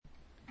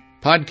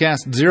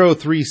Podcast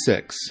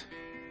 036,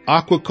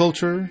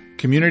 Aquaculture,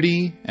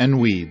 Community, and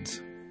Weeds.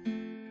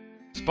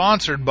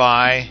 Sponsored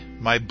by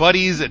my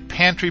buddies at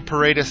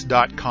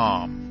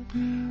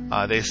pantryparadis.com.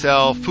 They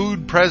sell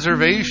food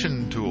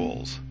preservation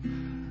tools.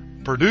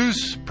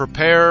 Produce,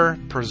 prepare,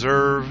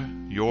 preserve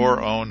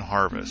your own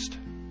harvest.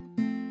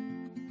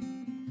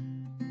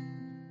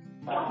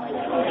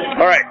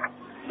 All right,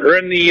 we're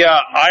in the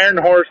Iron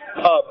Horse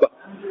Pub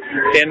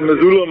in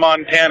Missoula,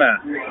 Montana.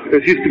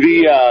 This used to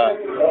be,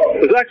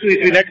 it actually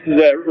used to be next to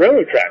the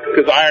railroad tracks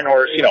because Iron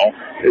Horse, you know,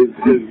 is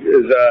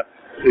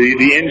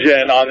the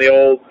engine on the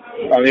old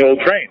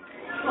train.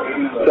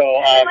 So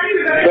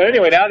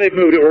anyway, now they've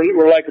moved it.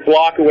 We're like a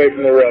block away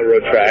from the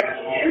railroad track.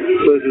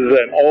 So this is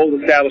an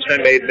old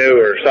establishment made new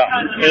or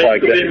something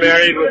like that. Been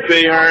married with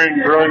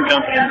Bayern Brewing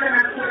Company.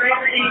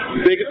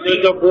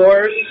 The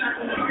wars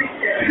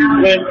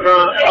went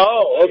from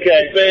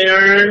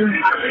Bayern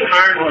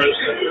Iron Horse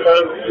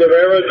from the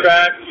railroad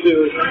track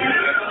to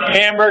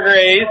Hamburger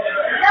Ace.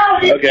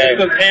 Okay. It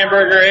was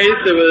Hamburger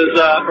Ace. It was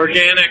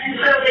organic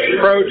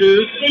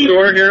produce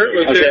store here.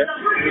 It was okay.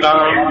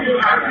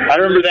 I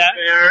remember that.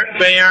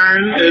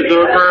 Bayern is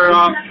over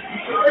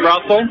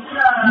Russell.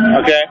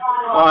 Okay.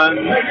 On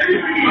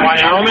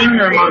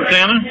Wyoming or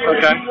Montana.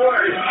 Okay.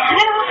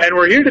 And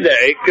we're here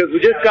today because we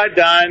just got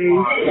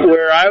done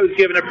where I was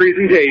giving a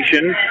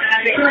presentation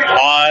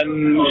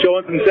on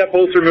showing some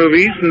Sepultura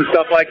movies and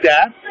stuff like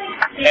that.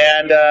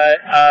 And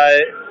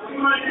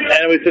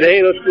we said,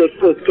 hey, let's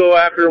go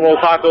after and we'll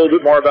talk a little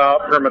bit more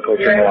about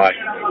permaculture and the like.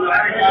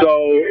 So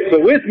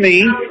with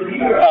me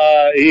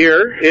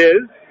here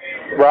is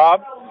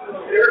Rob,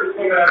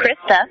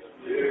 Krista,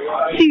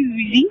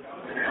 Susie,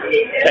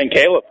 and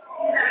Caleb.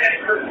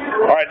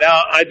 All right,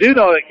 now I do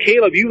know that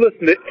Caleb, you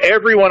listen to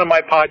every one of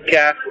my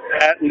podcasts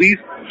at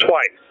least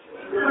twice.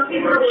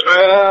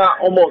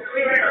 Almost,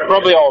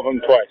 probably all of them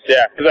twice,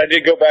 yeah. Because I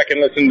did go back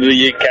and listen to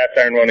the cast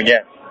iron one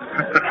again.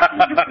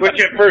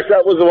 Which at first,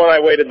 that was the one I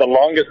waited the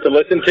longest to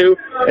listen to,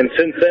 and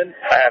since then,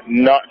 I have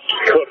not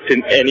cooked in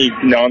any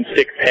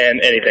non-stick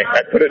pan anything. I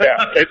put it down.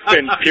 It's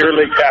been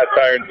purely cast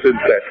iron since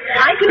then.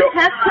 I can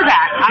attest to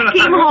that. I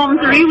came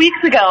home 3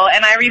 weeks ago,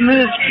 and I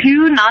removed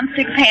 2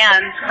 non-stick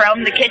pans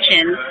from the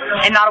kitchen,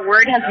 and not a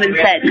word has been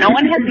said. No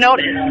one has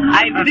noticed.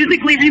 I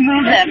physically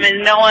removed them,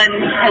 and no one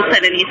has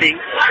said anything.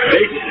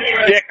 They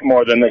stick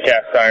more than the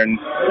cast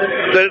iron.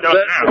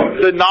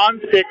 The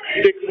non-stick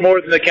sticks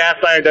more than the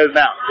cast iron does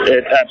now.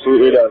 It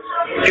absolutely does.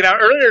 You know,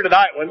 earlier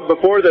tonight,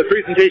 before the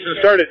presentation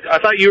started, I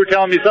thought you were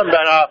telling me something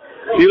about how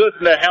you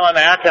listen to Helen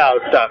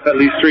Attow stuff at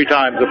least 3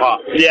 times a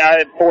pop. Yeah, I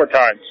had 4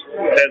 times,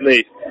 at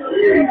least.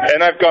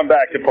 And I've gone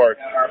back to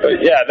parts.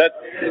 But yeah, that's,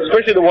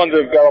 especially the ones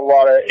that have got a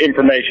lot of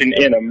information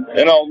in them.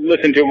 And I'll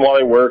listen to them while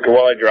I work or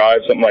while I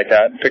drive, something like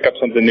that. Pick up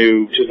something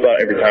new just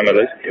about every time I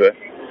listen to it.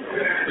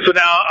 So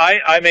now,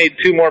 I made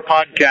 2 more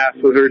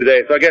podcasts with her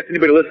today, so I guess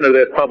anybody listening to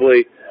this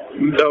probably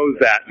knows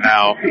that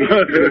now.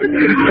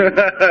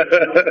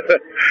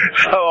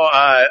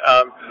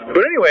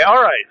 But anyway,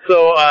 all right.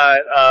 So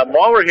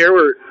while we're here,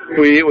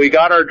 we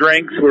got our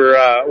drinks.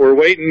 We're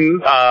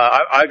waiting.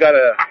 I got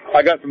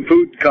some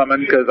food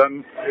coming because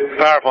I'm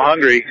powerful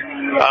hungry.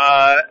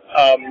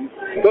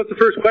 What's the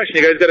first question?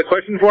 You guys got a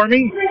question for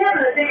me?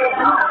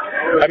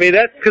 I mean,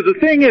 that's because the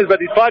thing is about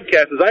these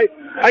podcasts is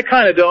I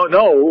kind of don't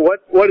know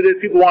what it is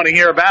people want to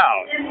hear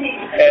about.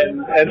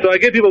 And so I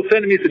get people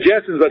sending me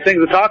suggestions about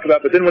things to talk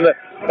about, but then when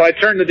I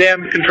turn the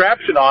damn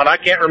contraption on, I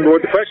can't remember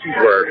what the questions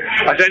were.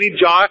 I said, I need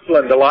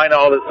Jocelyn to line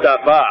all this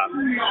stuff up,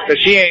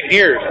 because she ain't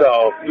here,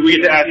 so. Do we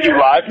get to ask you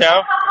live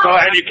now? No,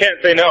 and you can't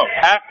say no.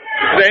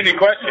 Say any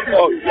questions.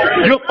 Oh,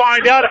 you'll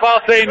find out if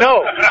I'll say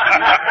no.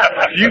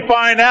 You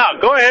find out.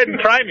 Go ahead and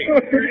try me.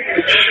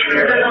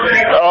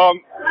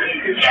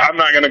 I'm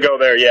not going to go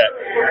there yet.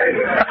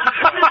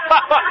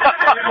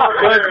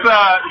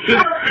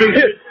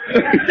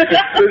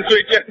 Since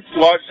we just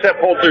watched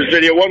Sepultura's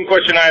video, one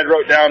question I had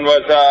wrote down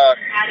was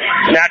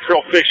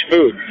natural fish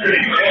food.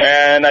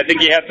 And I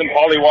think he had some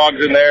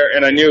polywogs in there,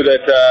 and I knew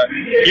that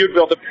you'd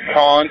built a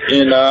pond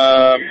in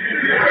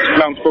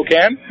Mount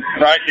Spokane,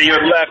 right? So you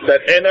had left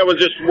that. And I was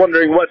just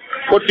wondering what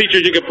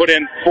features you could put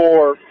in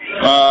for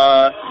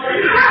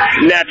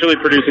naturally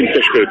producing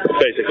fish food,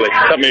 basically.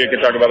 Tell me you can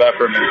talk about that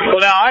for a minute. Well,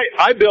 now,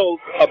 I built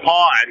a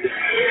pond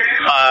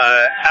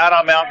out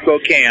on Mount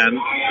Spokane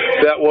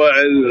that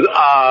was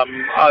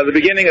the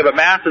beginning of a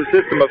massive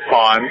system of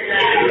ponds.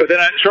 But then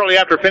shortly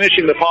after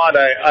finishing the pond,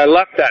 I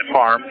left that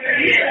farm.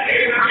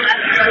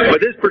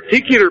 But this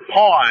particular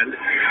pond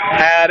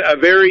had a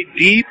very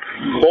deep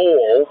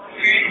bowl.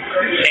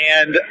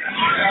 And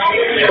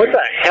what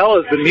the hell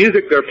is the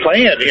music they're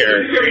playing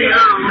here?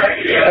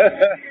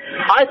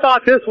 I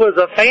thought this was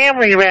a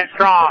family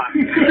restaurant.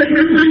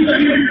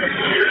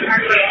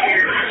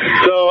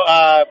 So,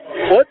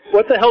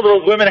 what the hell do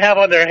those women have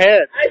on their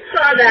heads? I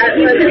saw that,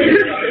 but they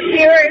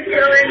were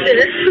so into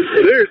it.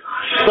 There's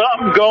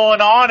something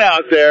going on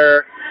out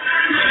there.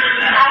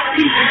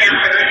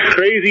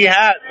 Crazy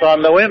hats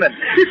on the women.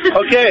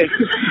 Okay.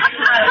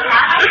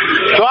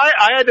 So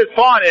I had this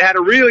pond. It had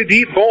a really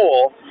deep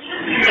bowl.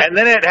 and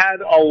then it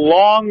had a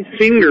long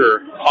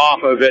finger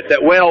off of it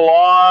that went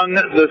along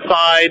the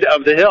side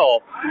of the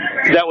hill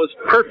that was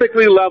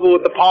perfectly level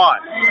with the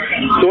pond.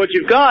 So what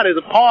you've got is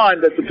a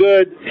pond that's a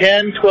good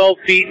 10, 12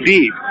 feet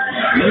deep,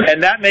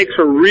 and that makes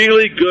for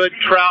really good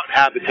trout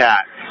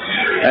habitat.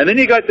 And then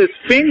you got this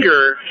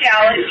finger.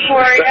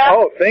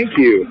 Oh, thank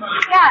you.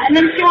 Yeah, and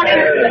then if you want to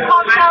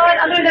call salad,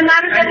 other than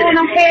that, is everyone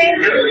okay?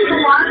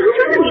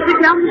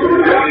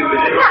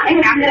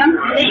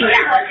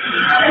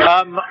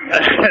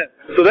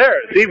 So there,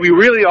 see, we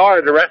really are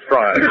at a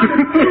restaurant.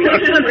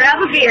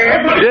 Grab a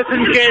beer.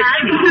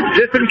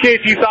 Just in case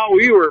you thought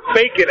we were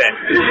faking it.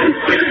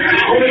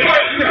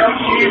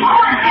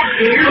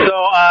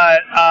 So,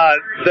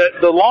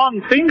 the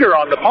long finger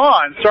on the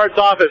pond starts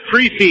off at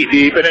 3 feet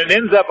deep and it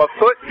ends up a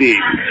foot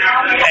deep.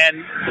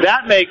 And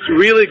that makes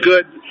really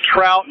good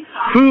trout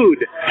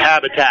food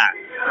habitat.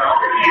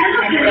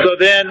 So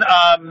then,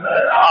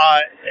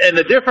 and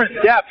the different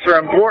depths are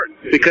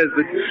important because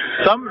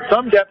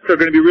some depths are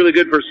going to be really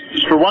good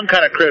for one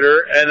kind of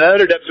critter, and the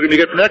other depths are going to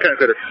be good for another kind of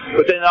critter.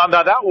 But then now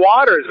that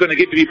water is going to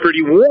get to be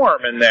pretty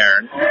warm in there,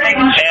 and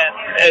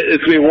it's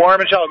going to be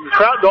warm and shallow. The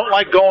trout don't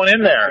like going in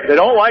there. They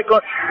don't like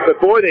going,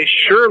 but boy, they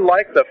sure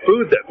like the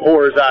food that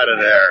pours out of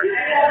there,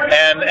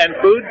 and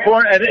food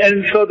pour,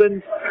 and so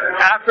then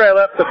after I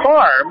left the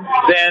farm,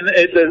 then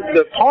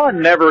the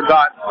pond never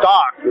got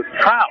stocked with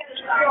trout.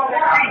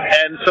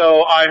 And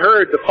so I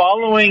heard the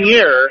following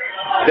year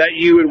that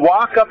you would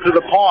walk up to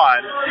the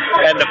pond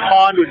and the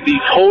pond would be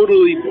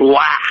totally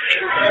black.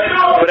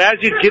 But as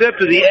you'd get up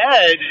to the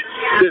edge,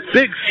 this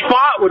big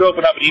spot would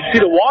open up and you'd see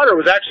the water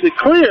was actually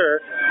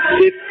clear.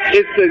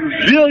 It's the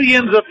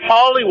zillions of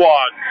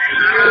pollywogs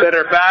that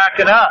are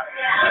backing up.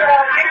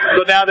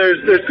 So now there's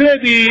going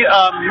to be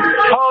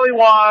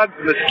pollywogs,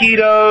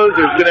 mosquitoes,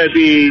 there's going to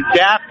be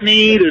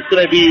daphne, there's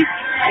going to be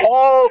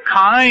all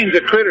kinds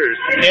of critters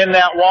in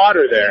that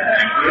water there.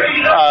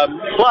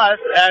 Plus,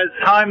 as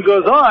time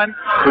goes on,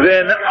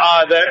 then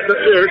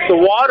the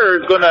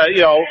water is going to,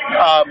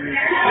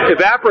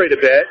 evaporate a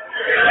bit,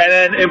 and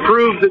then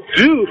improve the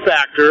dew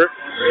factor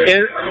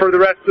for the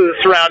rest of the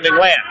surrounding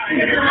land.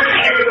 Okay,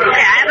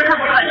 I have a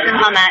couple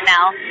questions on that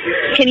now.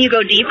 Can you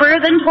go deeper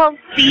than 12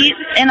 feet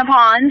in a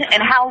pond,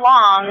 and how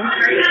long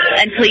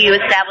until you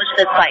establish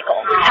this cycle?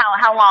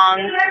 How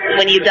long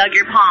when you dug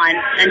your pond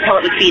until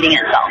it was feeding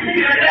itself?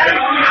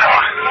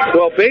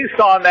 Well, based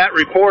on that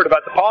report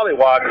about the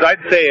pollywogs,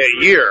 I'd say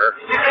a year,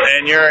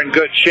 and you're in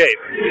good shape.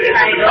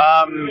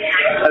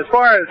 As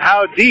far as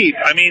how deep,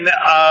 I mean,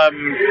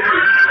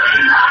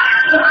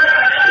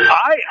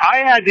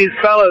 I had these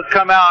fellows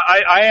come out.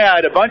 I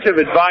had a bunch of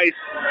advice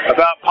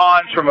about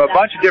ponds from a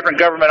bunch of different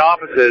government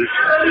offices,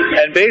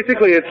 and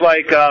basically it's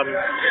like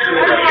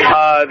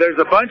there's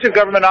a bunch of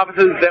government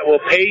offices that will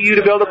pay you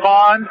to build a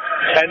pond,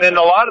 and then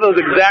a lot of those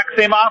exact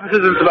same offices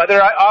and some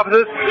other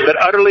offices that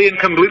utterly and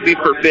completely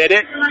forbid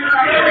it.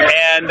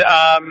 And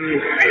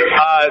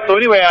so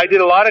anyway, I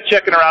did a lot of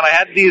checking around. I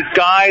had these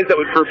guys that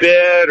would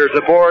forbid or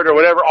support or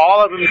whatever,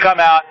 all of them come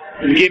out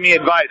and give me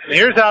advice. And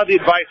here's how the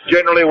advice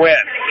generally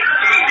went.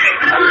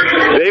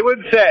 They would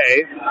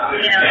say,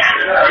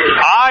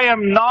 I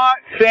am not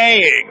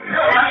saying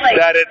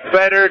that it's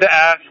better to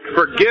ask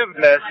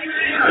forgiveness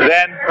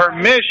than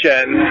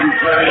permission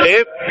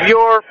if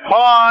your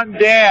pond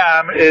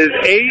dam is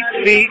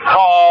 8 feet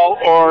tall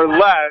or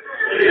less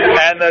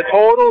and the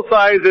total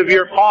size of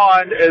your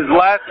pond is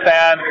less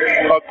than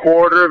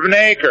 1/4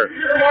 acre.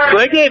 So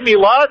they gave me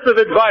lots of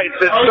advice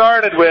that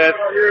started with,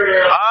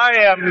 I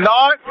am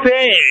not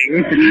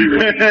saying.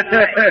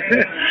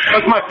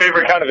 That's my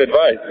favorite kind of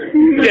advice.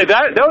 Yeah,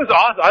 that was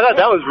awesome. I thought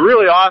that was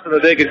really awesome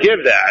that they could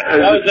give that.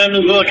 That was in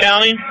Missoula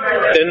County?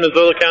 In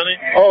Missoula County?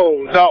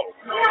 Oh, no.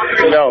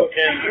 No.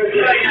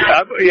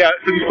 Yeah,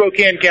 it's in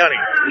Spokane County,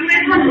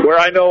 where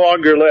I no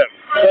longer live.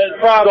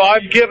 So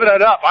I'm giving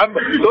it up.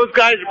 Those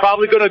guys are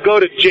probably going to go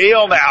to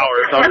jail now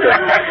or something.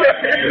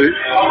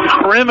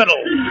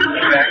 Criminals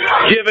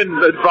giving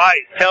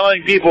advice,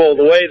 telling people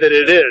the way that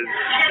it is.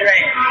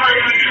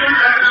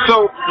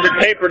 So the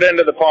tapered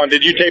end of the pond,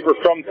 did you taper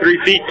from 3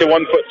 feet to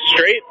 1 foot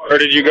straight, or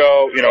did you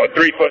go, a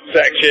 3 foot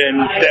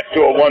section, step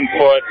to a 1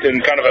 foot,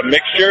 and kind of a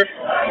mixture,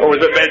 or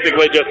was it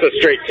basically just a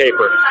straight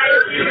taper?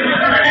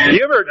 You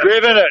ever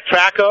driven a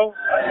Traco?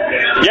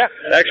 Yeah,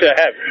 actually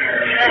I have.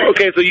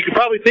 Okay, so you can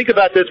probably think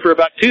about this for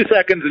about 2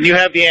 seconds, and you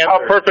have the answer.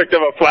 How perfect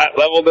of a flat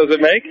level does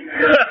it make?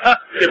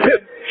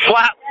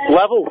 Flat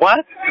level?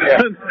 What? Yeah.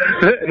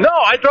 No,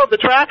 I drove the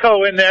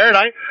Traco in there and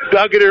I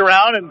dug it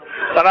around and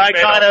I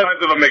kind of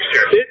a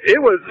mixture.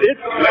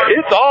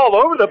 It's all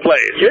over the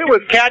place. It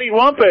was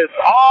cattywampus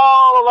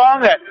all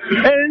along that,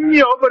 and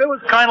but it was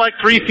kind of like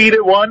 3 feet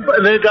at one,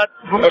 and then it got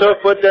to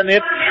a foot, then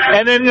it,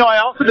 and then I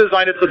also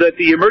designed it so that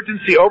the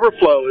emergency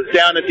overflow is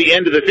down at the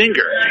end of the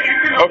finger.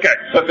 Okay,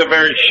 so at the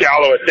very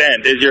shallowest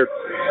end is your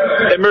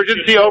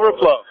emergency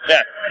overflow.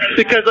 Yeah.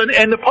 Because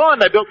in the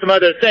pond I built some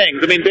other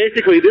things. I mean,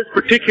 basically this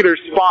particular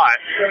spot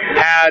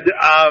had,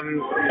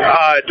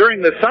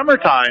 during the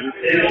summertime,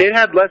 it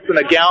had less than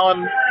a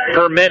gallon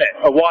per minute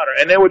of water.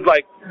 And it would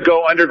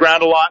go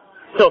underground a lot.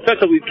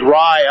 effectively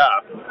dry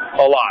up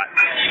a lot.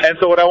 And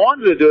so what I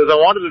wanted to do is I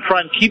wanted to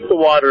try and keep the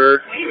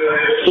water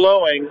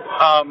flowing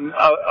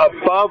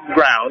above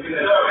ground,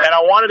 and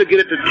I wanted to get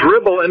it to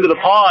dribble into the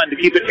pond to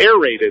keep it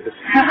aerated.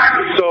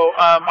 So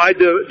I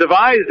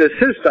devised a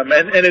system,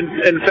 and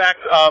in fact,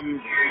 I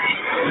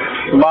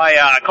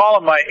call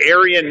him my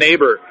Aryan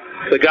neighbor.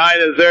 The guy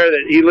that's there,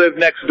 that he lived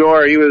next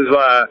door. He was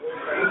a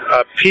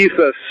piece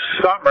of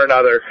something or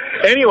another.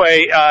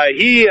 Anyway,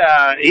 he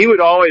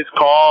would always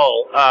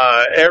call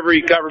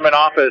every government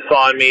office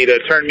on me to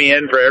turn me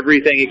in for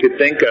everything he could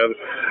think of.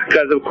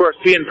 Because of course,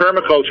 being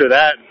permaculture,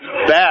 that's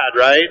bad,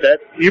 right?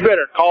 You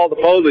better call the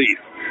police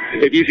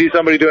if you see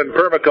somebody doing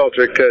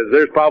permaculture, because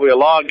there's probably a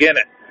law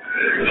against it.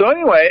 So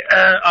anyway,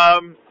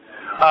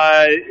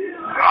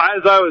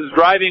 as I was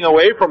driving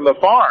away from the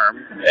farm,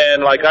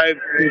 and like I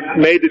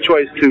made the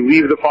choice to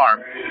leave the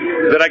farm,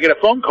 then I get a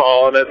phone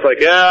call, and it's like,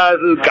 yeah, this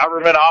is a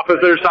government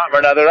office or something or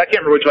another. I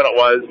can't remember which one it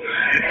was.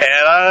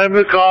 And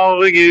I'm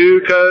calling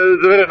you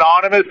because of an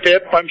anonymous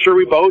tip. I'm sure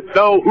we both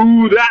know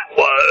who that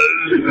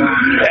was.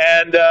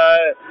 And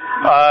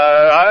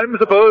I'm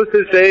supposed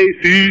to say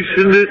cease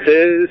and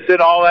desist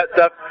and all that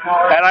stuff.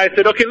 And I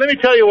said, okay, let me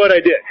tell you what I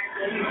did.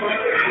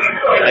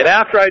 And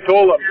after I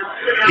told him,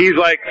 he's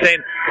like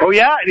saying, oh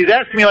yeah, and he's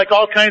asking me like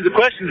all kinds of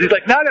questions. He's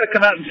like, now I gotta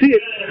come out and see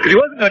it, because he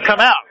wasn't gonna come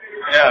out.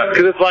 Yeah.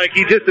 Because it's like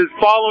he just is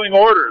following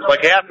orders.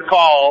 Like, he has to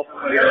call,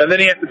 and then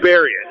he has to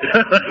bury it.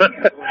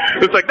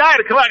 It's like, now I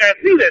gotta come out, I gotta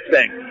see this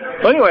thing.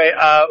 Well, anyway,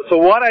 so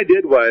what I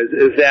did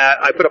is that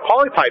I put a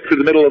poly pipe through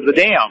the middle of the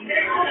dam,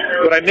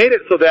 but I made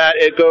it so that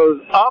it goes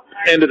up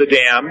into the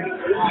dam,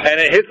 and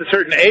it hits a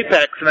certain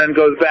apex and then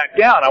goes back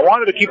down. I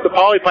wanted to keep the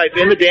poly pipe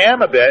in the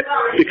dam a bit,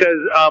 because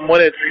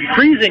when it's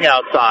freezing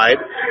outside,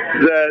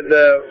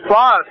 the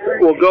frost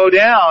will go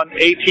down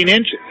 18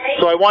 inches.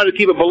 So I wanted to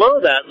keep it below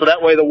that, so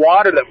that way the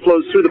water that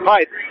flows through the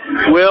pipe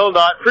will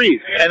not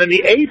freeze. And then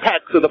the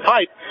apex of the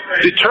pipe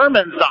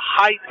determines the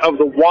height of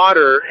the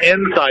water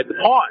inside the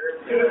pond.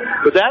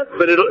 But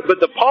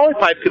the poly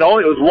pipe it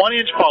was 1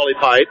 inch poly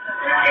pipe,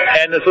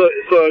 and so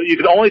you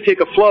can only take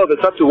a flow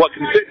that's up to what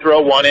can fit through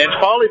a 1 inch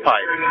poly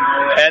pipe.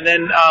 And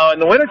then in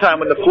the wintertime,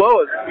 when the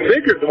flow is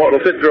bigger than what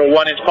will fit through a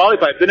 1 inch poly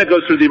pipe, then it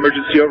goes through the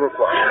emergency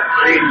overflow.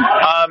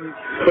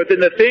 But then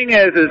the thing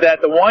is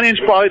that the 1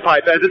 inch poly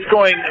pipe, as it's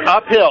going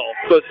uphill,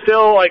 so it's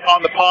still like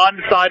on the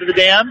pond side of the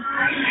dam,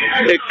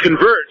 it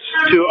converts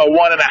to a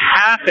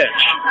 1.5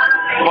 inch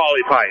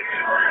poly pipe.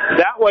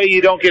 That way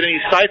you don't get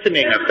any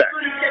siphoning effect.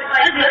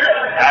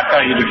 That's how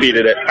you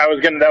defeated it. That was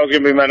gonna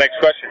be my next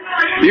question.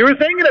 You were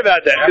thinking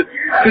about that,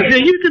 because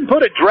you can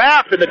put a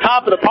draft in the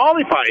top of the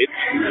poly pipe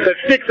that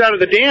sticks out of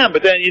the dam,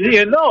 but then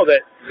you know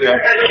that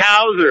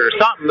cows or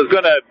something is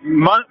going to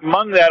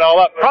mung that all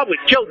up. Probably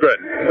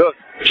children. Those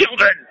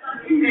children,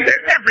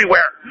 they're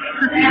everywhere.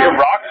 The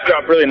rocks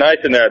drop really nice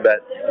in there, I bet.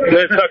 Then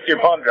it sucks your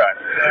pond dry.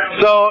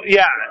 So,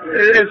 yeah.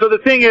 And so the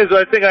thing is,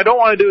 I think I don't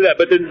want to do that,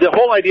 but the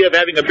whole idea of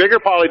having a bigger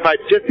poly pipe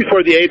just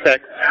before the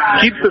apex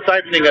keeps the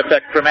siphoning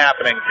effect from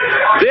happening.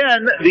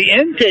 Then, the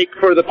intake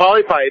for the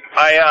poly pipe,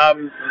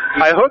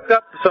 I hooked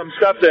up some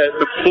stuff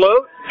to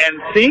float and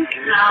sink,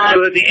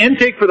 so that the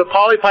intake for the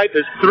poly pipe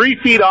is 3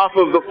 feet off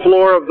of the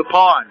floor of the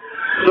pond.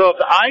 So if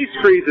the ice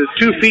freezes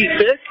 2 feet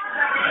thick,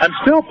 I'm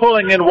still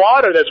pulling in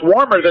water that's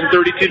warmer than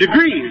 32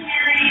 degrees.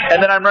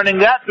 And then I'm running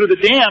that through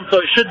the dam, so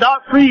it should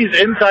not freeze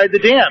inside the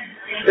dam.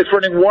 It's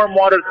running warm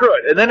water through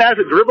it. And then as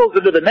it dribbles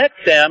into the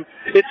next dam,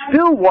 it's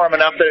still warm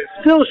enough that it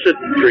still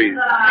shouldn't freeze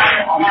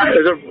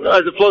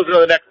as it flows into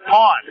the next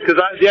pond. Because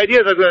the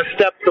idea is I'm going to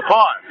step the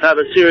ponds, have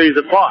a series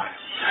of ponds.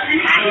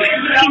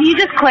 Can you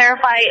just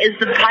clarify, is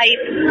the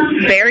pipe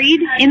buried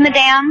in the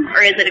dam,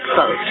 or is it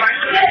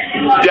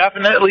exposed?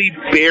 Definitely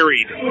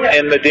buried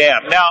in the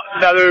dam. Now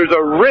there's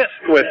a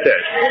risk with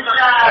this,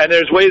 and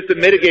there's ways to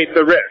mitigate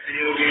the risk.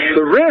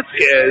 The risk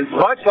is,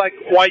 much like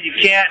why you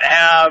can't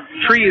have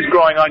trees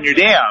growing on your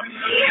dam,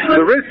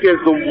 the risk is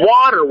the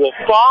water will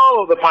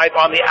follow the pipe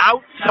on the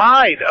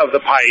outside of the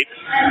pipe,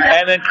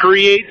 and then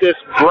create this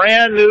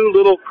brand new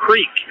little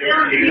creek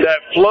that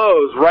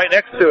flows right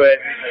next to it,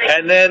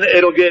 and then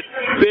it'll get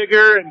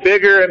bigger and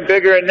bigger and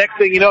bigger, and next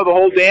thing you know, the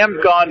whole dam's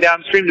gone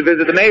downstream to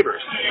visit the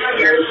neighbors.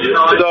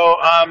 So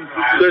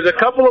there's a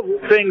couple of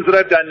things that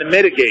I've done to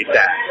mitigate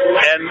that,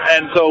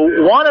 and so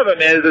one of them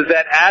is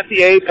that at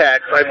the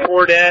apex I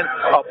poured in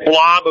a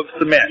blob of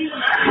cement,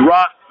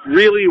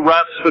 really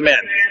rough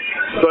cement.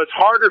 So it's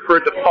harder for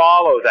it to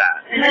follow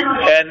that.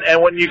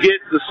 And when you get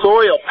the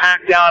soil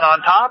packed down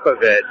on top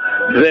of it,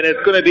 then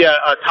it's going to be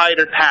a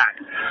tighter pack.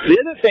 The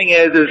other thing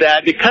is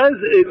that because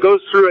it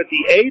goes through at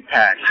the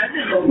apex,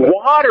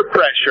 water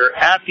pressure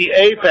at the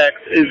apex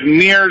is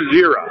near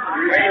zero.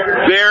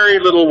 Very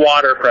little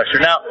water pressure.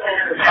 Now,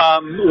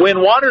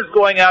 when water's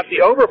going out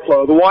the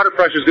overflow, the water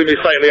pressure is going to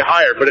be slightly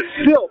higher, but it's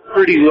still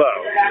pretty low.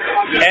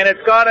 And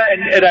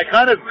and I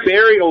kind of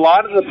buried a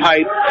lot of the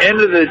pipe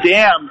into the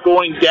dam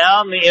going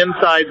down the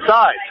inside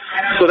side.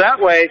 So that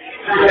way,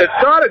 it's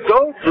got to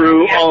go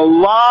through a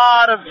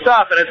lot of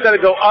stuff, and it's got to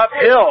go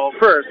uphill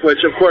first,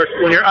 which, of course,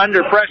 when you're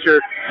under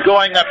pressure,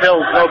 going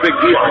uphill is no big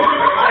deal.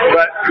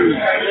 But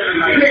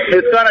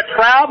it's going to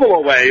travel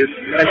a ways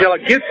until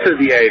it gets to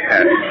the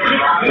apex.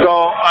 So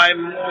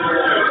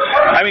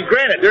I mean,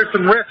 granted, there's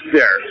some risk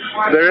there.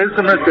 There is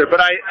some risk there,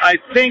 but I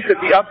think that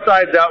the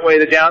upsides outweigh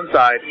the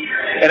downside,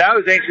 and I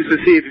was anxious to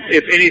see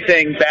if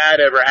anything bad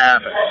ever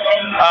happened.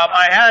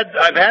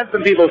 I've had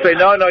some people say,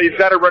 no, you've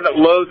got to run it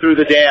low through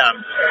the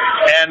dam,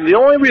 and the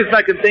only reason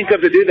I can think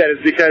of to do that is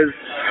because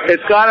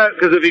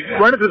because if you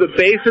run it through the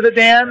base of the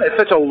dam, it's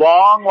such a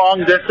long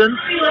distance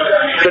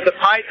that the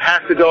pipe has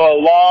to go a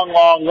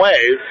long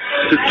ways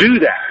to do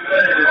that.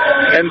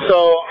 And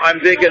so I'm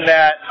thinking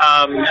that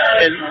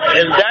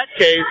in that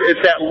case,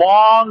 it's that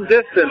long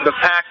distance of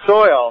packed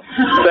soil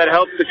that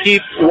helps to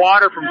keep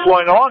water from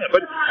flowing along it.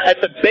 But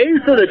at the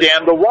base of the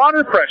dam, the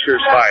water pressure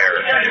is higher.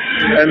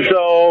 And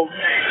so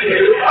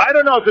I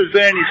don't know if there's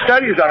been any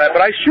studies on it,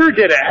 but I sure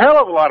did a hell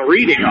of a lot of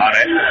reading on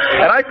it.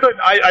 And I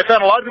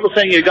found a lot of people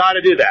saying you got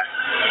to do that.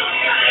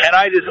 And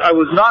I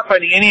was not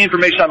finding any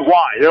information on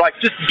why. They're like,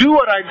 just do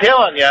what I'm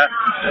telling you.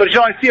 But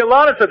I see a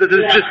lot of stuff that says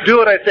just do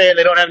what I say, and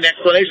they don't have an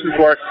explanation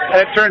for it.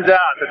 And it turns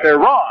out that they're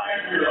wrong.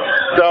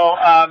 So,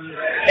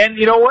 and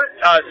you know what?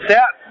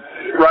 Seth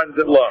runs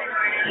it low.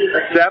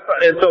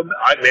 And so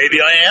maybe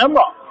I am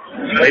wrong.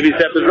 Maybe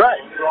Seth is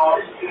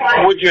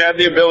right. Would you have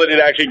the ability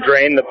to actually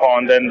drain the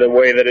pond then the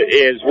way that it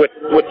is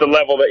with the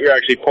level that you're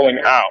actually pulling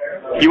out?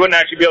 You wouldn't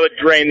actually be able to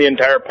drain the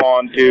entire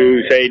pond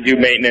to, say, do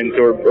maintenance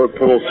or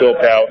pull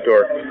silt out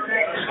or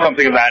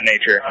something of that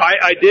nature.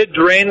 I did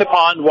drain the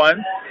pond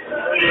once.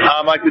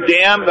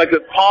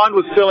 The pond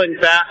was filling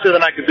faster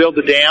than I could build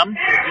the dam.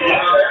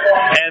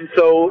 And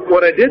so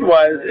what I did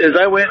is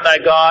I went and I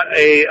got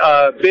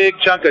a big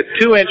chunk of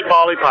 2-inch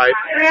poly pipe.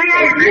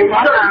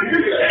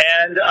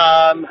 And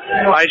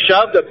I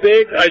shoved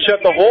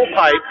the whole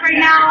pipe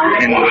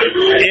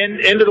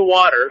into the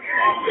water.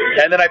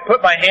 And then I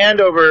put my hand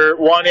over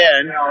one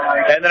end.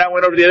 And then I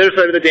went over to the other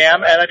side of the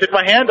dam and I took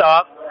my hand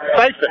off.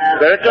 Siphon.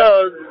 There it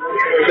goes.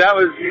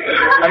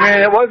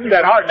 It wasn't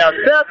that hard. Now,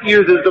 Seth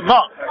uses the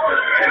monk.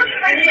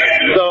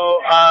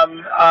 So,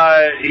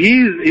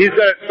 he's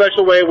got a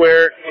special way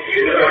where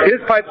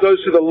his pipe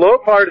goes to the low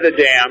part of the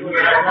dam,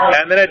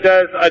 and then it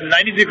does a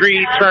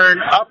 90-degree turn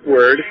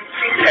upward,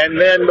 and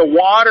then the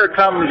water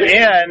comes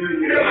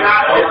in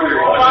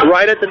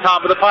right at the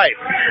top of the pipe.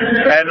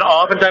 And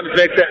oftentimes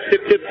makes that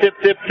tip, tip, tip,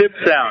 tip, tip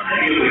sound.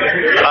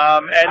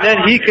 And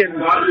then he can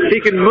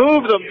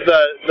move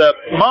the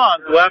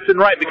monk left and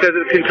right because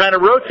it can kind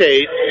of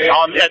rotate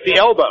at the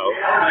elbow.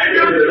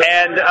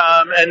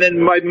 And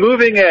then by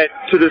moving it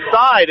to the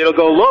side, it'll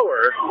go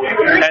lower,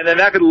 and then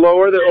that could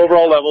lower the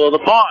overall level of the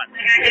pond.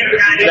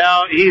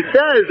 Now, he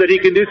says that he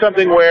can do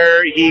something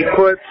where he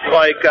puts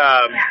like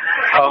a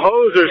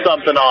hose or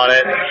something on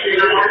it,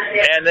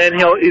 and then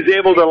he's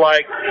able to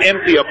like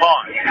empty a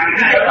pond.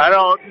 I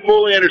don't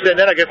fully understand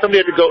that. I guess somebody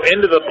had to go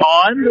into the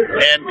pond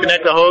and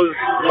connect a hose,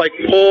 like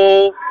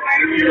pull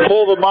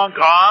the monk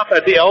off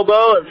at the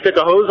elbow and stick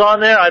a hose on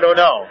there. I don't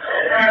know.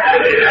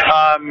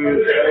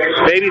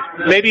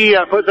 Maybe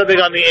put something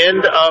on the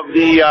end of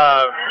the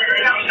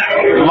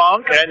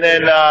monk and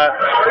then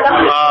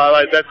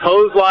like that's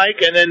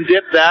hose-like, and then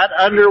dip that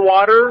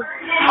underwater.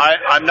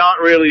 I'm not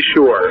really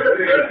sure.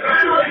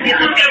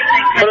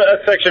 But a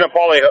section of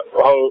poly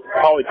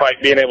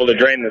pipe being able to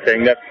drain the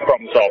thing, that's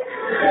problem solved.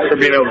 For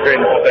being able to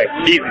drain the whole thing.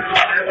 Easy.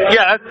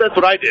 Yeah, that's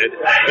what I did.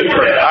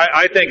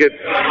 I think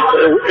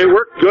it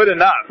worked good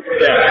enough.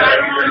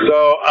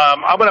 So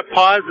I'm going to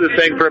pause this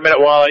thing for a minute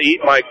while I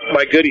eat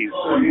my goodies.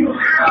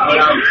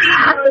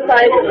 Half the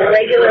size of a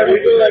regular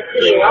Missoula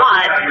City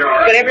lot,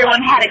 but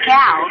everyone had a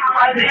cow,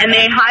 and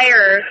they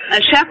hire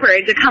a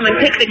shepherd to come and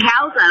pick the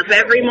cows up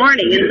every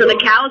morning, and so the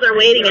cows are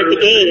waiting at the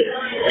gate,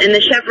 and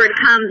the shepherd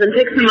comes and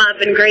picks them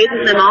up and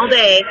grazes them all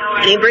day,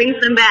 and he brings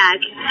them back,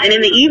 and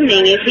in the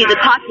evening you see the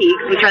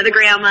tatiks, which are the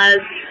grandmas,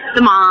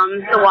 the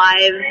moms, the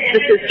wives,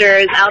 the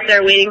sisters out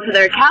there waiting for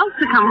their cows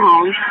to come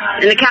home,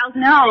 and the cows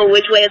know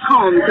which way is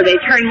home, so they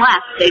turn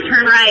left, they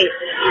turn right.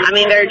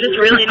 They're just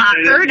really not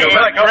herded.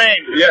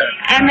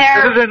 And this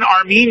is in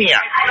Armenia.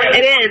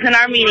 It is in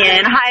Armenia,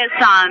 in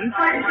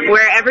Hayastan,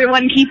 where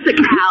everyone keeps a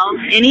cow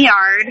in a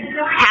yard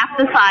half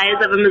the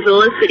size of a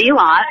Missoula City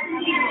lot,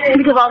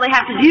 because all they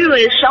have to do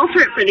is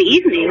shelter it for the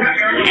evening.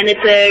 And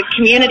it's a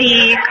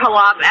community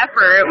co-op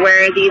effort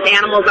where these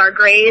animals are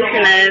grazed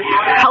in a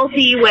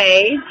healthy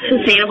way,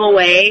 sustainable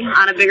way,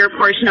 on a bigger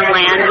portion of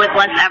land with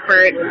less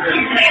effort.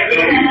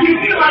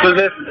 So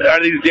are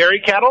these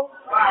dairy cattle?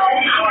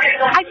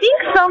 I think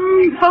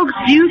some folks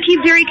do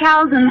keep dairy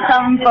cows and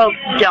some folks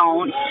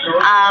don't.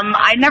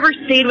 I never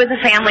stayed with a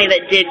family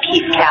that did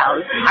keep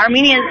cows.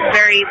 Armenia is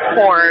very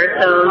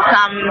poor, so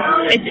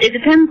it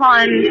depends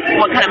on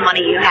what kind of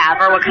money you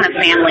have or what kind of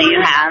family you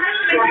have.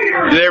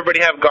 Does everybody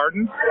have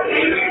gardens?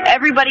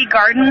 Everybody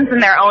gardens in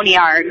their own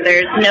yard.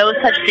 There's no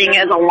such thing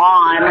as a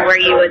lawn where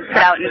you would sit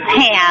out and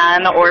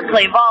tan or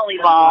play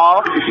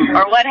volleyball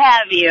or what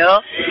have you.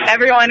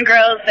 Everyone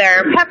grows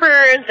their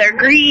peppers, their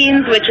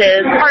greens, which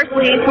is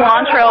parsley,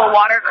 cilantro,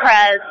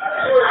 watercress,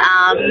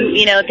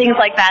 things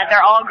like that.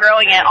 They're all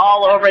growing it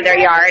all over their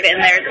yard,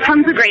 and there's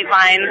tons of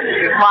grapevines,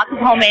 lots of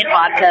homemade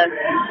vodka.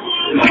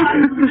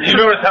 You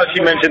notice how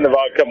she mentioned the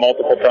vodka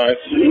multiple times?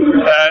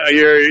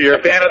 You're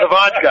a fan of the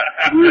vodka.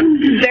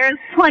 There's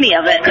plenty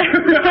of it.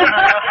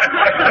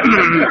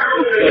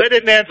 That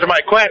didn't answer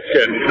my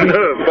question,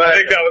 but I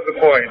think that was the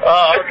point.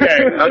 Oh,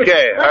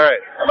 okay, all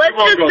right. Let's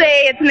just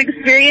say it's an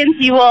experience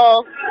you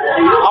will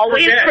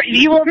always forget.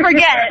 You will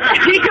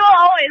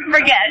always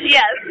forget.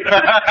 Yes.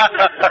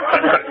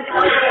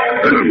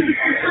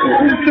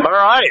 All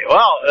right.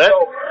 Well, that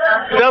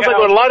sounds like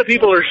what a lot of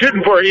people are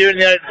shooting for here in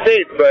the United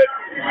States, but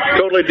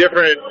totally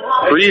different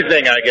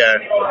reasoning, I guess.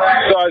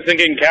 So I was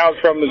thinking cows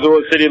from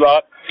Missoula City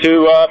lot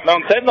to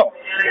Mount Sentinel.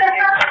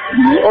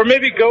 Or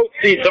maybe goats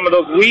eat some of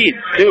those weeds,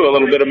 too, a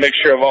little bit of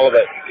mixture of all of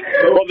it.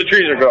 While the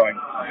trees are growing.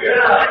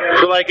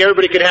 So like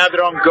everybody could have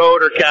their own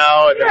goat or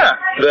cow, and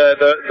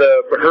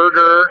the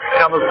herder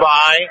comes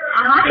by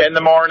in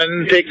the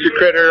morning, takes your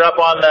critter up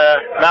on the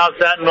Mount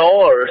Sentinel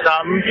or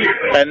something,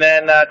 and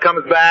then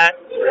comes back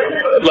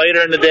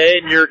later in the day,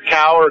 and your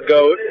cow or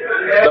goat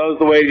goes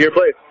the way to your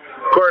place.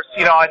 Of course,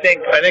 I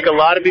think a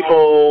lot of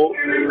people,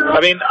 I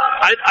think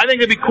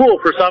it'd be cool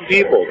for some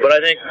people, but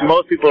I think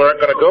most people aren't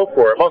going to go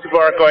for it. Most people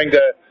aren't going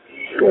to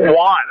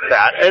want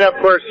that, and of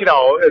course,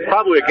 it's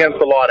probably against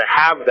the law to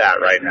have that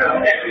right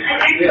now.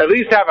 At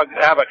least have a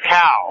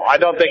cow. I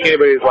don't think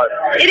anybody's like.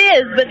 It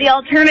is, but the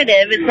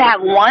alternative is to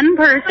have one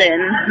person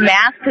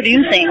mass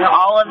producing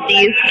all of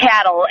these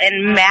cattle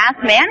and mass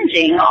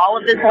managing all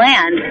of this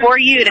land for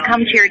you to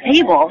come to your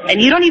table,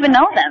 and you don't even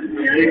know them.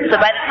 So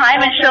by the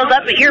time it shows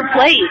up at your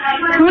plate,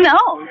 who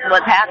knows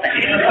what's happened?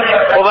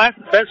 Well,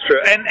 that's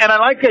true, and I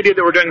like the idea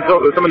that we're doing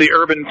some of the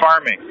urban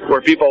farming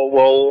where people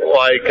will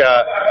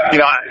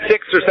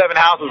 6 or 7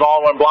 houses all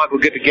in one block will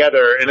get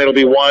together, and it'll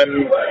be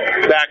one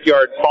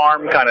backyard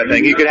farm kind of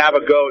thing. You could have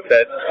a goat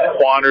that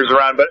wanders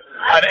around,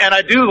 and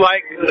I do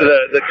like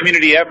the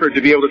community effort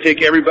to be able to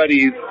take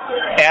everybody's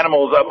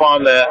animals up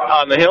on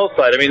the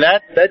hillside. I mean,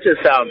 that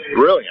just sounds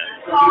brilliant.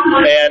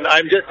 And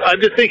I'm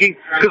just thinking,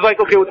 because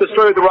with the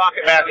story of the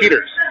rocket mass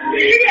heaters,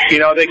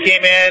 they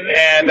came in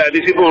and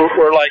these people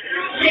were like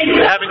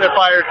having their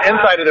fires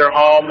inside of their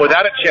home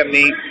without a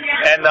chimney,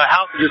 and the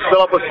house would just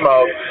fill up with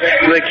smoke.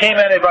 So they came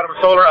in, they brought them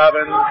solar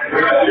ovens,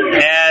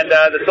 and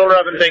the solar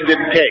oven thing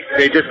didn't take.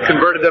 They just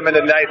converted them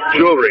into nice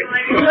jewelry.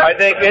 I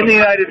think in the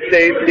United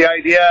States, the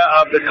idea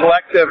of the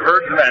collective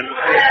herdsmen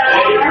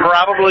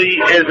probably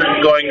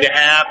isn't going to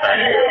happen.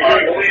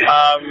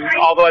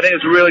 Although I think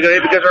it's really good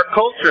because our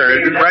culture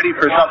isn't ready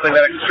for something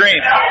that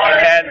extreme.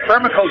 And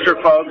permaculture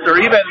folks, or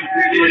even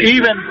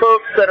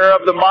folks that are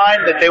of the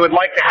mind that they would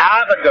like to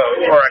have a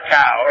goat or a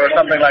cow or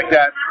something like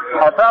that,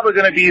 are probably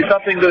going to be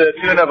something to the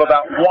tune of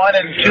about 1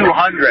 in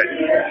 200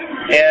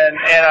 in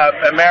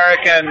an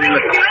American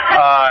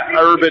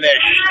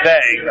urbanish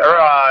thing, or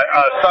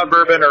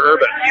suburban or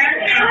urban.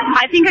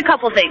 I think a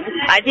couple things.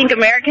 I think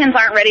Americans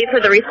aren't ready for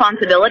the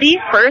responsibility,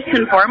 first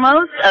and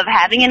foremost, of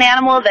having an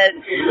animal that,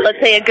 let's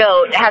say a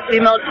goat, has to be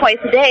milked twice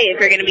a day if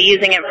you're going to be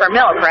using it for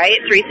milk, right?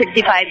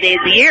 365 days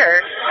a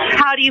year.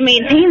 How do you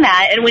maintain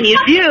that? And when you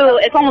do,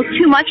 it's almost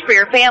too much for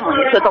your family.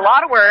 So it's a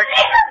lot of work,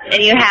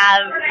 and you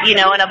have,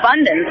 an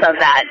abundance of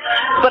that.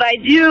 But I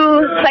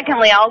do,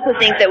 secondly, I also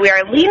think that we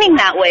are leaning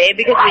that way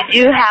because we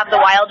do have the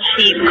wild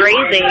sheep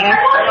grazing,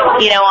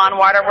 on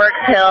Waterworks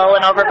Hill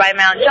and over by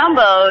Mount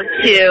Jumbo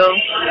to,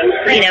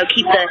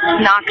 keep the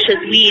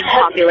noxious weed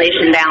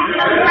population down.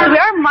 So we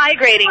are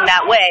migrating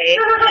that way.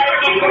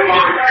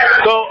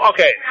 So,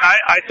 okay,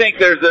 I think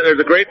there's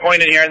a great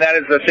point in here, and that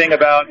is the thing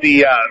about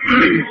the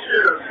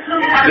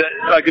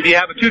if you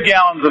have 2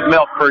 gallons of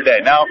milk per day.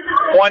 Now,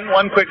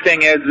 one quick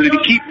thing is that if you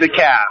keep the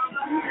calf,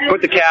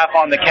 put the calf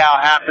on the cow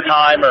half the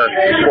time or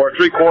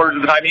 3/4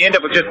 of the time, you end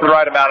up with just the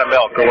right amount of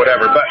milk or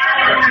whatever.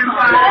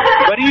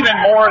 But even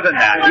more than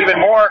that, even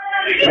more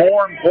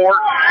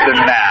important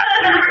than that,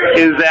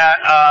 is that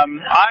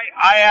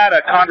I had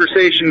a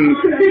conversation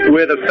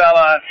with a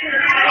fella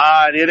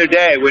the other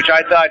day, which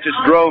I thought just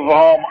drove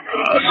home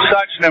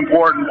such an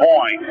important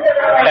point,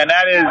 and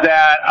that is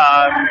that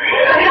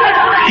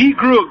he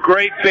grew a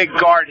great big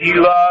garden. He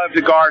loved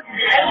the garden,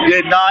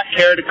 did not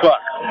care to cook.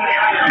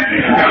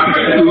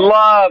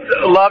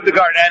 Loved the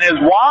garden, and his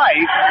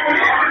wife,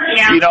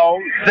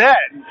 said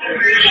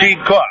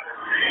she'd cook.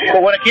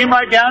 But when it came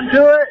right down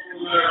to it,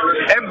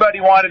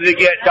 everybody wanted to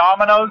get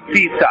Domino's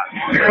pizza.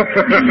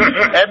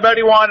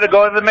 Everybody wanted to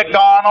go to the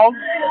McDonald's.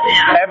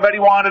 Everybody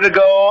wanted to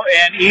go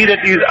and eat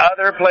at these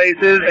other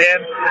places,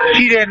 and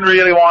she didn't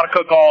really want to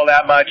cook all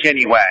that much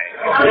anyway.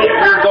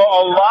 So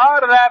a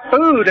lot of that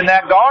food in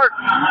that garden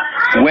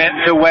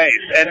went to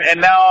waste. And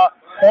now,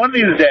 one of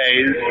these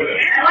days,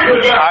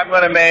 I'm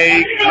going to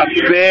make a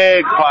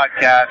big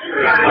podcast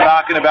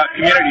talking about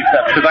community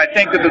stuff, because I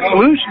think that the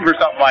solution for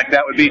something like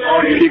that would be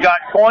you got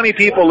 20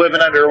 people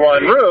living under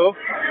one roof,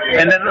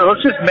 and then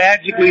let's just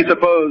magically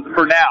suppose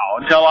for now,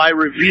 until I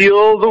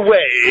reveal the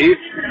way,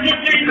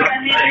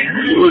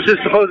 let's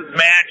just suppose it's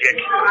magic.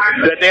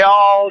 magic. That they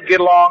all get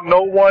along,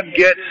 no one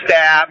gets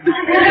stabbed,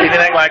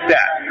 anything like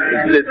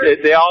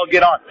that. They all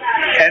get on.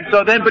 And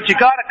so then, but you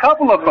got a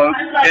couple of folks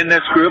in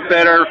this group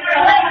that are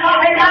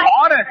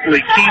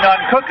honestly keen on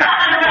cooking.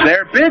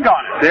 They're big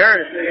on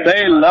it.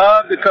 They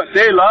love to cook.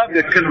 They love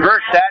to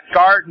convert that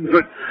garden,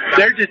 but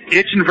they're just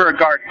itching for a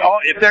garden. Oh,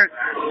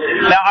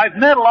 now I've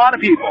met a lot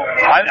of people.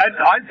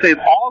 I'd say of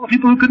all the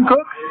people who can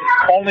cook,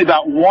 only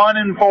about 1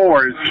 in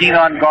 4 is keen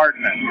on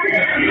gardening,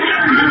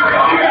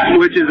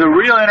 which is a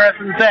real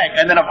interesting thing.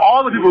 And then of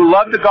all the people who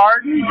love to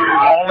garden,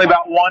 only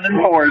about 1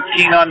 in 4 is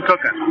keen on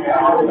cooking.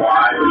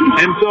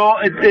 And so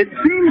it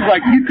seems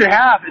like you could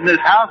have, in this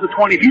house of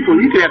 20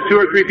 people, you could have 2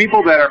 or 3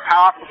 people that are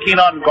powerful keen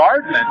on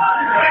gardening,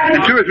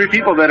 and 2 or 3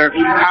 people that are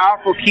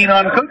powerful keen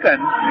on cooking.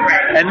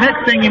 And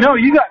next thing you know,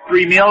 you got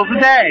 3 meals a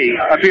day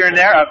up here and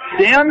there of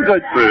damn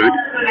good food,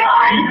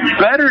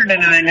 better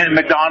than anything at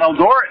McDonald's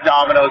or at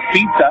Domino's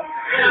Pizza.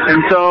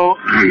 And so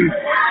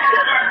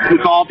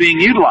it's all being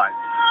utilized.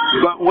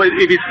 But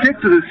if you stick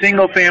to the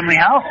single-family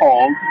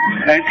household,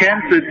 it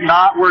tends to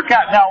not work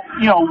out. Now,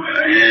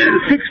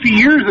 60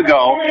 years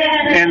ago,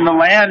 in the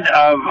land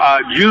of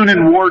June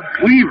and Ward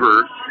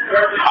Cleaver,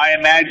 I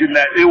imagine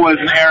that it was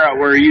an era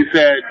where you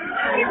said,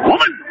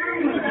 "Woman,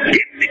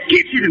 get in the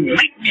kitchen and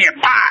make me a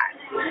pie."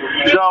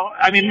 So,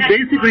 I mean,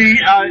 basically,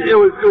 it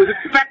was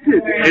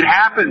expected. It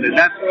happened, and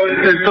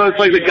so it's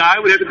like the guy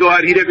would have to go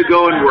out, he'd have to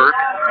go and work,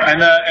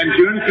 and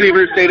June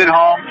Cleaver stayed at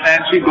home,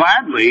 and she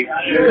gladly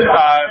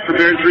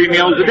prepared 3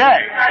 meals a day,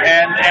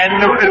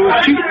 and it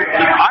was cheap.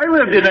 I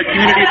lived in a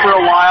community for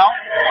a while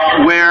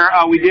where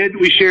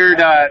we shared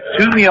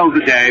 2 meals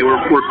a day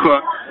were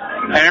cooked,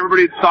 and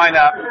everybody would sign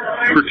up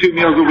for 2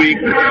 meals a week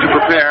to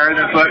prepare, and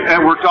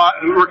it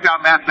worked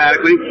out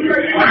mathematically.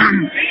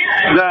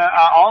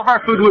 All of our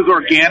food was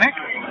organic,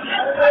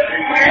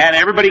 and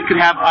everybody could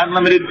have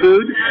unlimited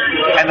food,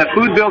 and the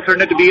food bill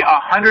turned out to be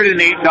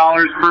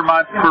 $108 per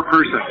month per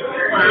person.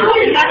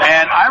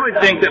 And I would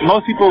think that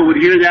most people would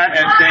hear that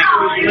and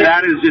think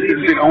that is just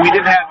insane. And we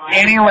didn't have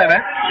any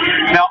limit.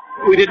 Now,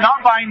 we did not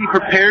buy any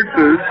prepared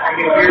foods,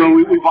 so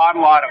we bought a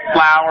lot of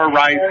flour,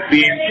 rice,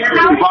 beans.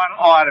 We bought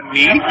a lot of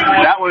meat.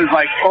 That was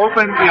like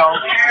open,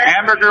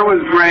 hamburger was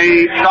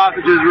great,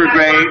 sausages were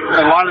great.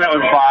 A lot of that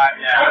was bought.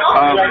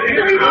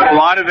 A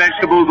lot of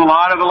vegetables, a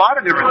lot of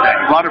different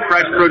things, a lot of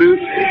fresh produce.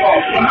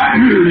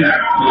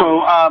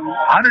 So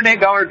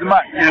 $108 a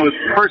month, and it was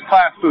first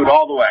class food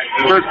all the way,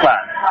 first class.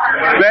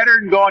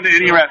 Better than going to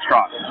any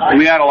restaurant.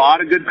 We had a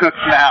lot of good cooks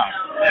in the house.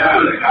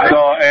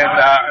 So, and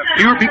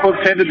fewer people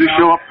tended to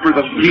show up for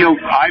the meals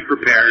I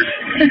prepared.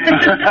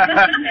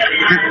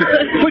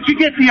 But you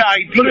get the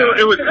idea.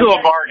 It was still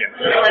a bargain.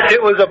 It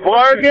was a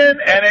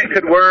bargain, and it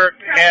could work.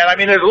 And I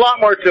mean, there's a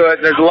lot more to it.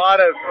 There's a lot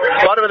of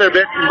other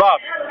bits and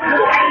bobs.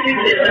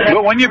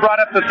 But when you brought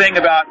up the thing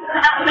about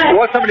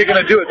what's somebody going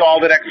to do with all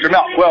that extra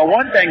milk? Well,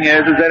 one thing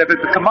is that if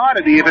it's a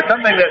commodity, if it's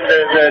something that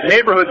the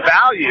neighborhood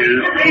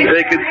values,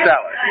 they could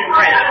sell it.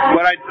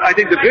 But I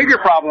think the bigger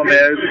problem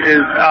is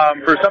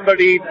for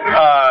somebody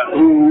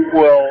who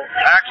will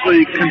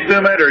actually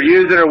consume it or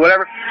use it or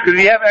whatever, because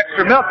if you have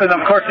extra milk, then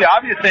of course the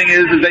obvious thing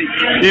is that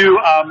you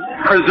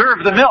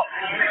preserve the milk,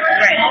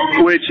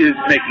 which is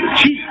making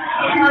cheese.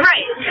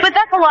 Right, but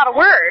that's a lot of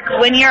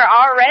work when you're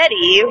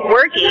already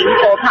working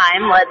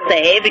full-time, let's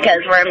say,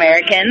 because we're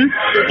Americans.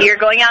 You're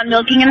going out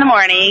milking in the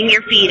morning,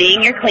 you're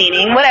feeding, you're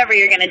cleaning, whatever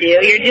you're going to do.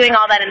 You're doing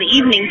all that in the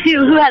evening, too.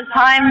 Who has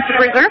time to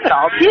preserve it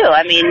all, too?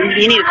 I mean,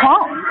 you need a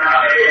clone.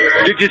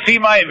 Did you see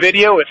my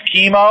video with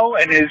Chemo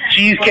and his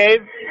cheese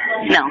cave?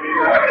 No.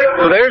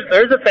 So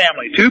there's a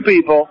family, 2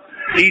 people.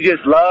 He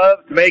just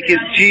loves to make his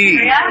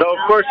cheese. So,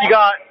 of course, you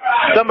got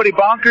somebody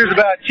bonkers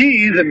about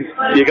cheese, and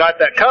you got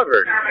that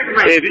covered.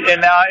 And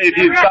now, if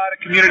you've got a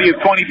community of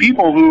 20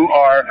 people who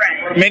are,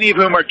 many of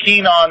whom are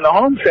keen on the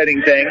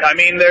homesteading thing, I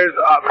mean, there's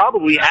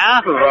probably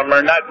half of them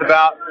are nuts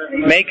about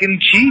making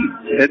cheese.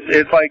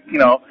 It's like,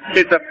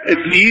 it's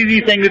an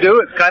easy thing to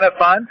do. It's kind of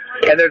fun,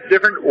 and there's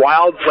different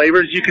wild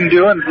flavors you can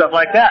do and stuff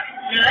like that.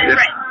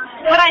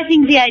 But I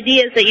think the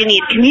idea is that you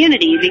need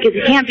community, because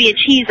you can't be a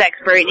cheese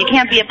expert, and you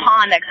can't be a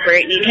pond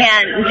expert, and you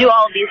can't do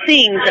all of these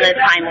things in a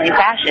timely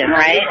fashion,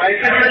 right?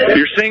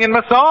 You're singing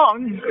my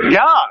song.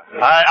 Yeah,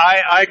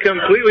 I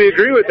completely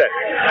agree with that.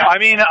 I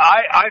mean,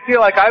 I feel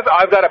like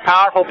I've got a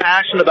powerful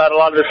passion about a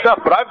lot of this stuff,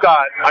 but I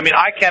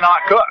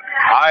cannot cook.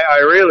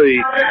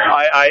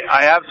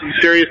 I have some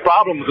serious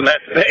problems in that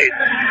space.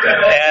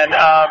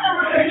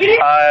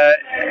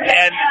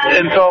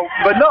 And so,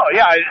 but no,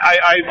 yeah,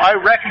 I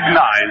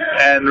recognize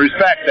and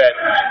respect that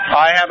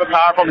I have a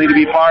powerful need to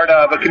be part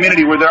of a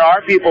community where there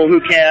are people who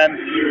can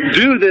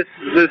do this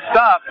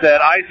stuff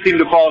that I seem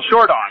to fall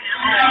short on.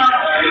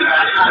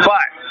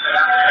 But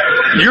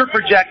you're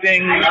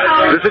projecting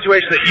the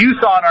situation that you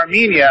saw in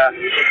Armenia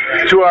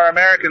to our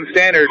American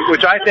standards,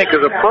 which I think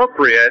is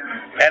appropriate,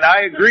 and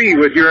I agree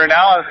with your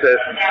analysis.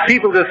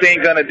 People just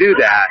ain't going to do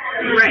that,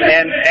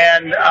 and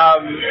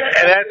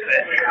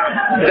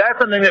that's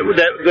something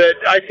that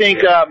I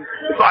think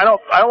I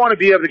don't want to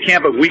be of the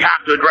camp of we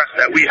have to address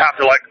that. We have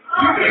to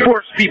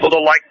force people to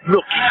like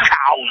milky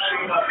cows.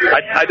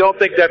 I don't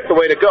think that's the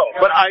way to go.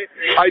 But I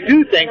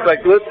do think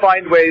let's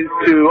find ways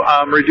to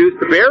reduce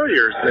the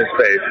barriers in this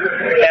space.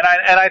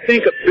 And I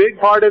think a big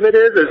part of it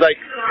is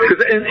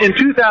because in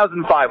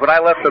 2005 when I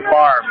left the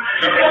farm,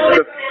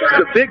 the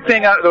big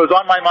thing that was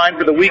on my mind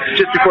for the weeks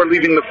just before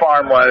leaving the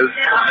farm was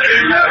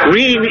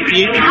we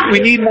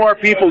need more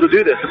people to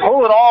do this, to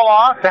pull it all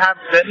off,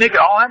 to make it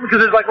all happen,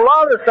 because there's a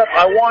lot of this stuff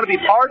I want to be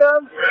part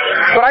of,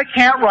 but I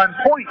can't run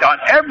point on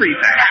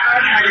everything.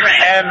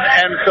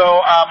 And so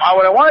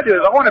what I want to do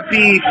is I want to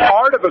be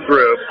part of a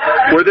group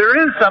where there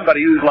is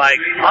somebody who's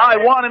I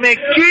want to make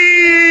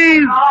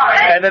cheese,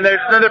 and then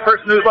there's another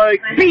person who's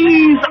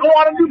bees, I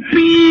want to do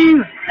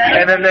bees,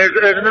 and then there's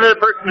another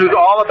person who's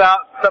all about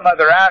some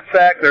other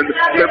aspect. They're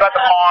about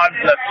the ponds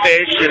and the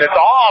fish, and it's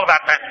all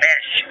about the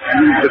fish.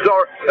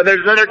 And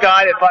there's another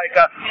guy that's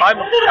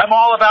I'm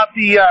all about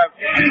the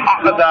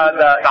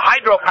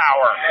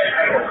hydropower.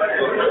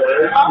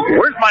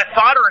 Where's my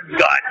soldering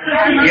gun?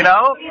 You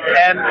know?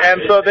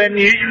 And so then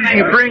you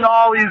bring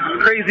all these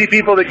crazy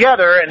people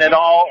together, and then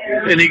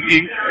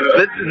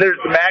there's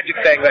the magic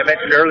thing that I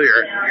mentioned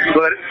earlier,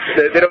 so that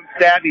they don't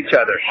stab each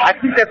other. I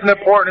think that's an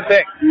important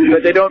thing,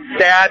 that they don't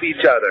stab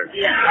each other.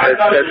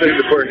 That's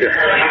important thing.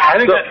 I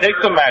think that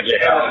takes some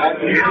magic.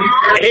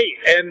 Hey,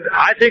 and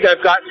I think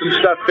I've got some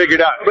stuff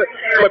figured out. But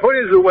my point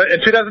is,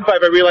 in 2005,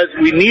 I realized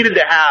we needed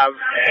to have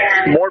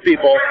more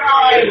people.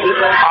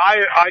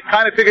 I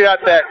kind of figured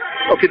out that,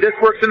 okay, this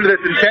works into this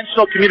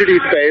intentional community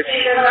space.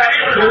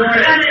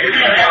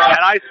 And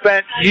I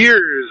spent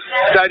years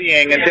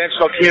studying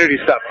intentional community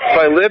stuff.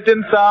 So I lived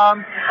in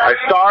some. I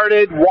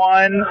started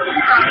one.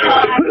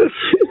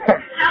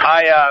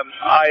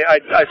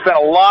 I spent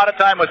a lot of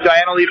time with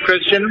Diana Leaf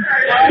Christian,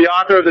 the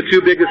author of the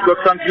 2 biggest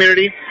books on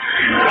community.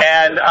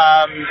 And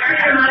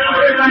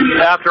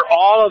after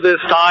all of this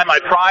time, I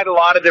tried a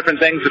lot of different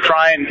things to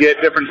try and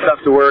get different stuff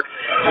to work.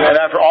 And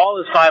after all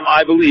this time,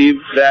 I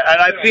believe that, and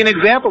I've seen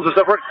examples of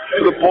stuff work.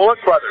 The Bullock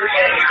brothers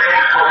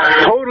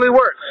totally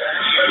works.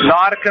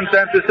 Not a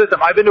consensus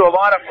system. I've been to a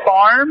lot of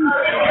farms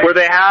where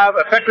they have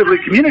effectively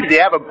community. They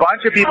have a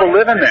bunch of people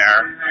living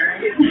there.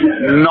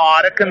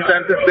 Not a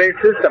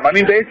consensus-based system. I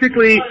mean,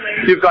 basically,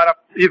 you've got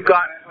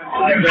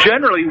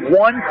generally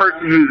one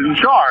person who's in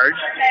charge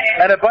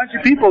and a bunch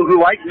of people who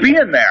like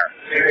being there.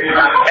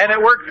 And it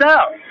works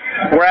out.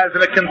 Whereas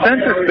in a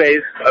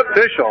consensus-based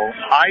official,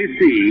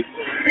 IC,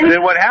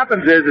 then what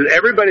happens is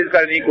everybody's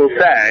got an equal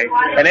say,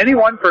 and any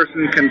one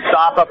person can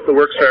stop up the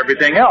works for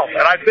everything else.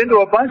 And I've been to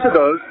a bunch of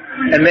those,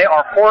 and they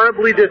are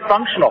horribly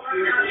dysfunctional.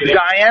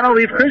 Diana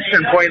Leaf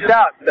Christian points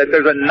out that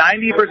there's a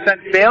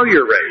 90%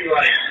 failure rate.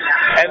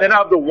 And then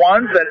of the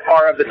ones that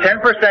are of the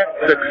 10%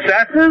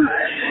 successes,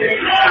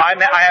 I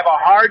have a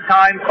hard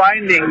time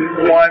finding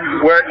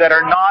ones that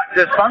are not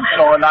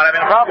dysfunctional and not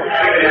having a problem.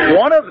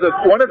 One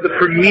of the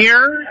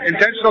premier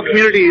intentional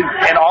communities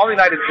in all the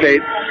United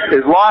States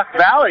is Lost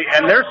Valley,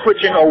 and they're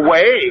switching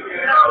away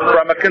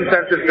from a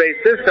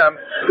consensus-based system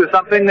to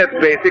something that's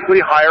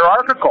basically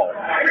hierarchical.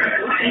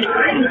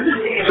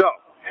 So,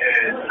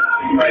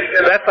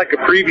 that's like a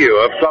preview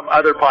of some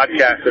other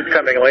podcast that's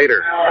coming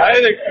later. I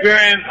had an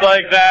experience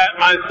like that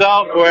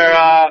myself where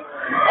I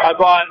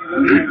bought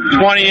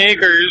 20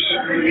 acres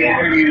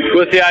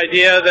with the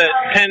idea that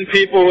 10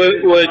 people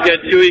would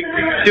get 2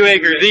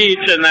 acres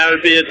each, and that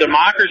would be a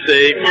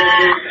democracy.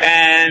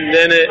 And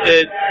then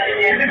it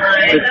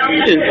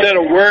instead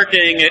of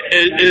working,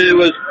 it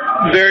was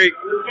very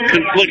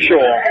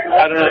conflictual.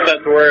 I don't know if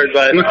that's the word,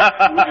 but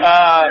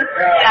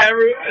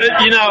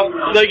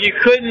you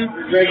couldn't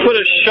put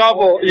a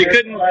shovel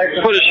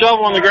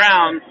on the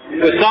ground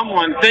with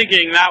someone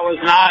thinking that was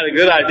not a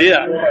good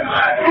idea.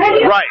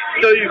 Right.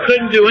 So you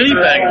couldn't do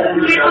anything.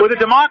 With a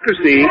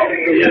democracy,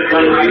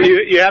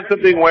 you have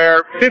something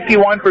where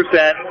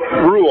 51%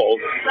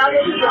 rules.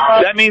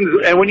 That means,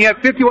 and when you have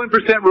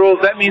 51% rules,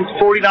 that means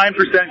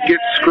 49% get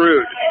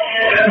screwed.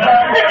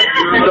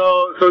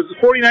 So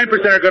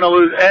 49% are going to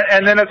lose,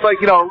 and then it's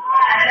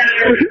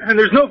and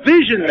there's no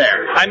vision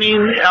there. I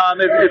mean,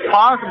 it's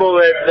possible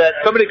that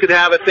somebody could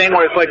have a thing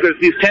where it's there's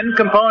these 10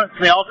 components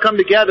and they all come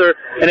together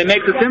and it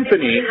makes a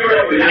symphony.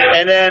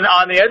 And then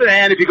on the other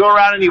hand, if you go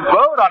around and you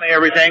vote on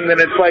everything, then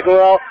it's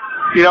we're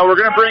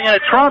going to bring in a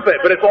trumpet,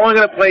 but it's only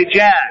going to play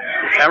jazz.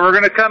 And we're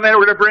going to come in,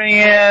 we're going to bring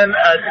in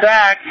a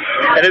sax,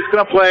 and it's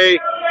going to play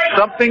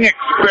something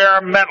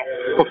experimental.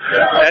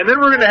 And then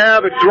we're going to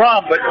have a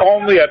drum, but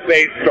only a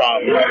bass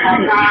drum.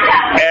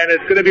 And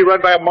it's going to be run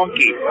by a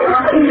monkey.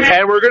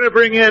 And we're going to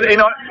bring in,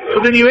 so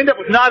then you end up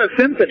with not a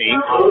symphony,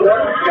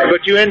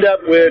 but you end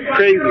up with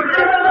crazy.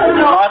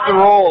 Lots of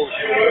rolls.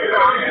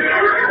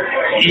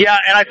 Yeah,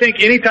 and I think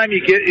anytime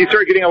you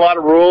start getting a lot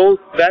of rules,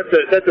 that's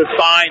a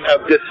sign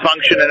of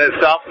dysfunction in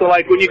itself. So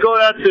like when you go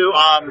out to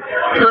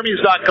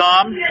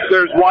Hermes.com,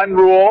 there's one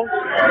rule.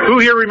 Who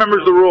here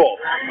remembers the rule?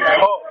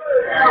 Oh.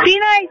 Be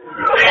nice.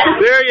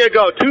 There you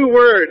go. 2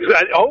 words.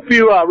 I hope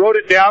you wrote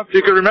it down so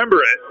you can remember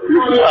it.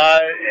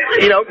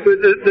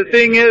 The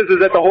thing is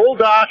that the whole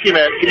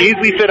document can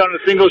easily fit on a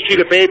single sheet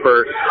of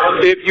paper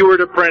if you were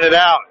to print it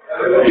out.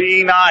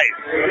 Be nice.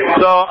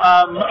 So,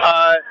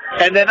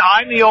 and then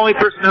I'm the only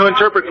person who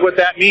interprets what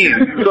that means.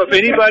 So if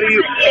anybody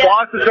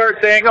wants to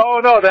start saying, oh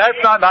no, that's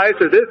not nice,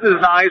 or this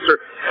is nice, or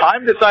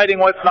I'm deciding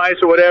what's nice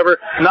or whatever,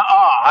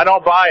 nuh-uh, I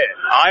don't buy it.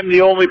 I'm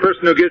the only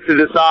person who gets to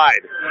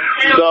decide.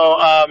 So,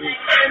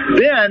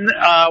 then,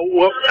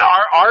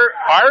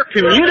 our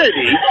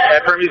community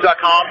at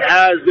Hermes.com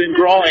has been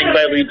growing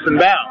by leaps and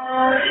bounds.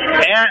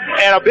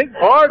 And a big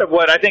part of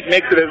what I think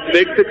makes it a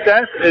big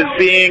success is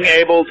being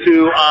able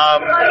to,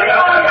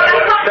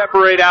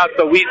 separate out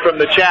the wheat from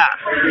the chaff.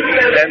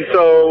 And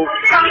so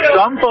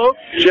some folks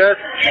just,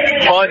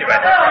 well, anyway,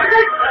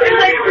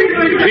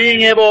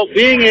 being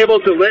able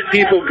to let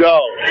people go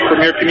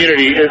from your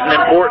community is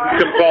an important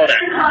component.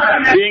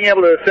 Being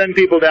able to send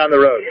people down the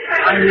road.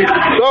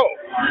 So,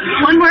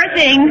 one more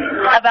thing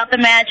about the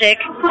magic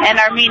and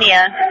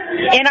Armenia.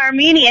 In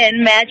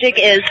Armenian, magic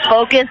is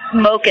focus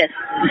mocus.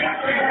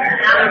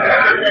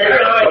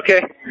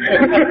 Okay.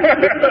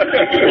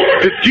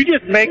 Did you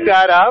just make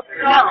that up?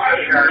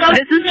 No.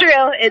 This is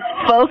true. It's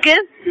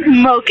focus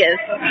mocus.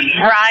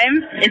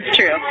 Rhymes, it's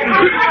true.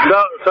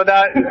 So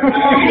now,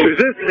 is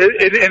this,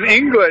 in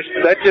English,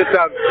 that just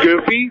sounds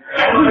goofy,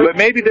 but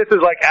maybe this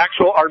is like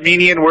actual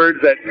Armenian words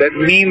that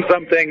mean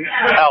something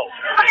else.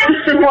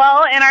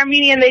 Well, in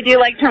Armenian they do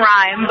like to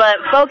rhyme, but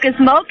focus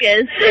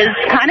mocus is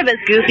kind of as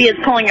goofy as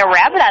pulling a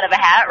rabbit out of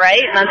a hat,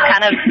 right? And that's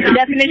kind of the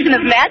definition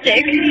of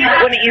magic,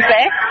 wouldn't you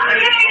say?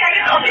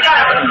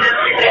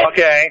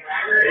 Okay.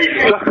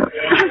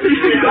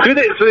 So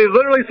they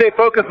literally say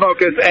focus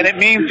mocus, and it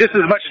means just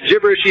as much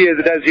gibberishy as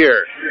it does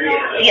here.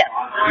 Yes.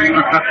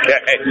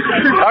 Okay.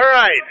 All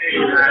right.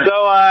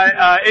 So,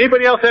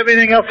 anybody else have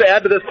anything else to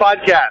add to this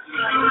podcast?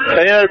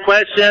 Any other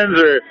questions,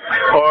 or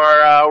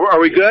are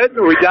we good?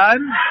 Are we done?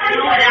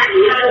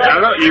 I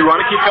don't know. You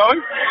want to keep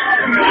going?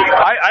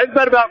 I've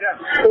got about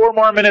 4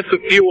 more minutes of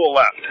fuel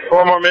left.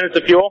 4 more minutes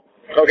of fuel?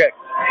 Okay.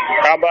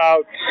 How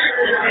about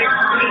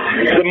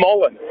the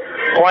mullen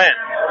plant?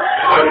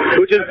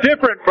 Which is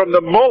different from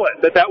the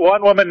mullet that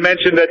one woman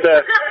mentioned at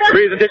the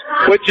presentation,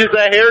 which is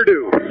a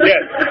hairdo.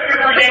 Yes.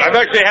 I've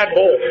actually had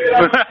both.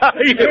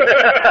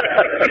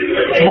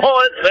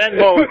 Mullet and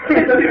mullet.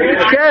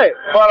 Okay.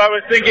 But I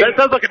was thinking... That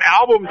sounds like an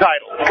album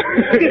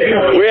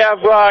title. We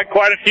have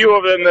quite a few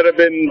of them that have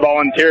been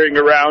volunteering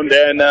around,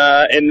 and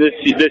in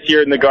this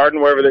year in the garden,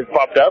 wherever they've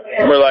popped up,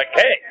 we're like,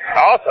 hey,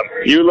 awesome.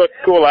 You looked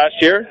cool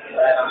last year.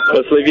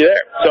 Let's leave you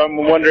there. So I'm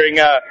wondering,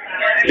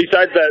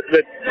 besides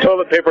the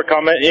toilet paper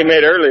comment you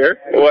made earlier,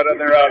 what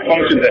other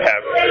functions it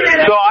have?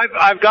 So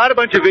I've got a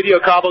bunch of video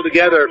cobbled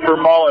together for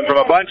Mullen from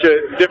a bunch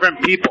of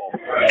different people.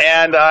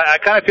 And I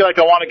kind of feel like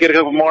I want to get a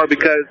couple more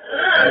because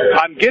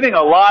I'm getting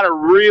a lot of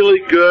really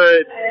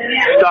good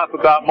stuff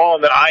about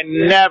Mullen that I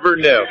never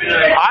knew.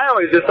 I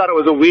always just thought it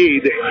was a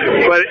weed,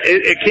 but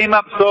it came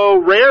up so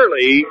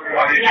rarely,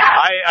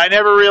 I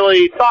never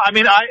really thought. I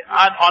mean,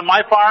 on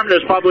my farm,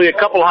 there's probably a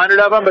couple hundred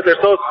of them, but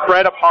they're so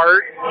spread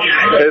apart.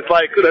 It's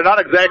like they're not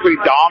exactly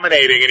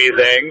dominating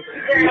anything.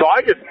 So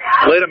I just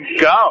let them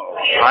go.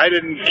 I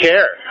didn't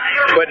care.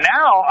 But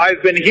now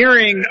I've been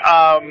hearing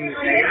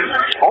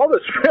all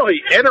this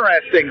really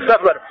interesting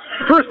stuff about it.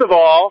 First of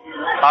all,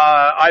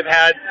 I've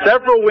had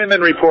several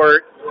women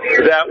report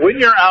that when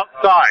you're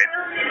outside,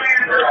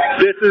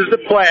 this is the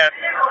plant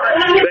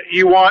that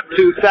you want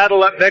to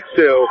saddle up next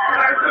to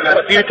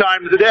a few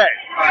times a day.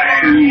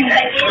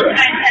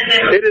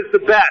 It is the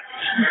best.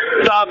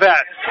 The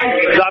best.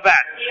 The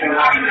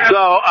best.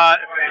 So,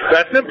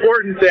 that's an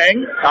important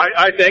thing,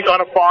 I think,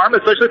 on a farm,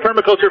 especially a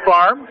permaculture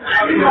farm.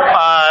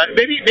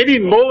 Maybe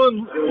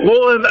Mullen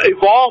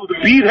evolved to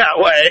be that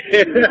way.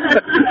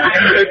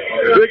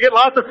 They get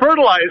lots of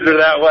fertilizer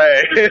that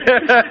way.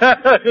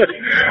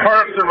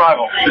 Part of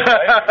survival.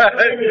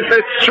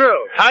 It's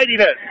true.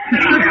 Tidiness.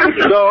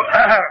 So,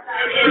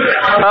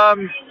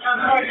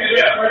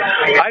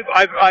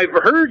 I've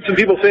heard some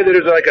people say that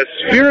there's like a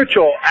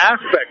spiritual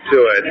aspect to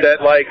it,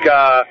 that like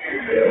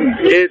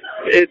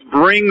it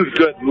brings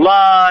good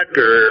luck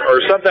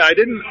or something. I'd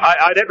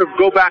have to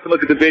go back and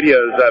look at the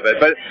videos of it,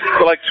 but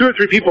like 2 or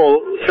 3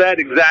 people said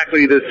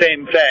exactly the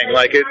same thing.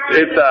 Like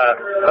it's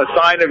a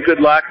sign of good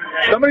luck.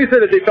 Somebody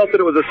said that they felt that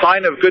it was a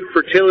sign of good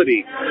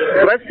fertility,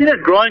 but I've seen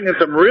it growing in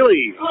some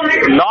really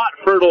not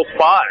fertile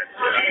spots.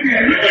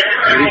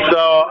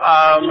 So,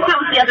 What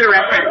was the other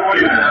reference?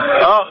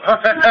 Oh.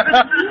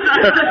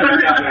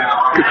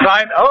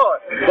 Sign,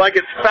 like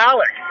it's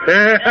phallic.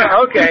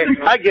 Okay,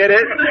 I get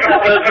it.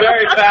 It's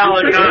very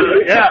phallic, huh?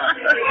 Yeah.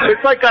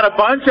 It's like got a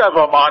bunch of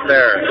them on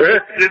there.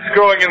 It's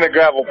growing in the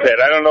gravel pit.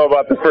 I don't know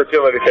about the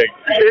fertility thing.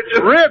 It's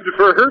ribbed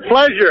for her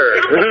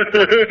pleasure.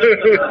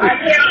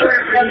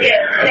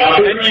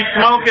 And you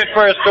smoke it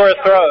for a sore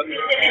throat.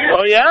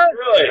 Oh, yeah?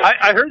 Really?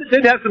 I heard it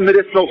did have some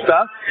medicinal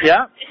stuff.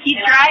 Yeah.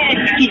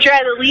 If you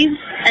dry the leaves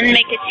and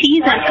make a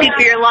tease and sweet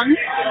for your lungs.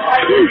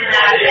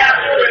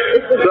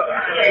 So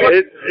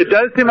it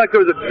does seem like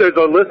there's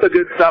a list of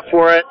good stuff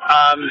for it.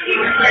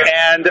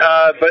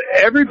 But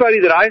everybody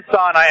that I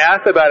saw and I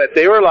asked about it,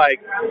 they were like,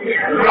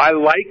 I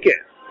like it.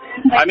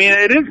 I mean,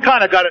 it is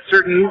kind of got a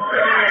certain,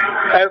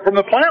 from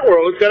the plant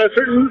world, it's got a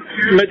certain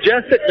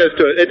majesticness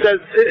to it.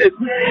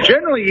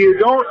 Generally you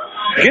don't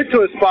get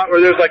to a spot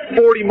where there's like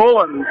 40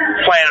 mullein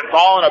plants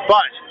all in a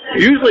bunch.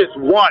 Usually it's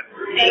one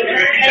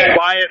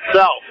by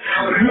itself,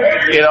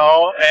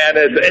 and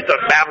it's a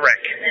fabric.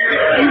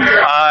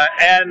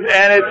 And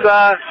it's,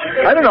 I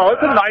don't know,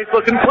 it's a nice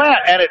looking plant,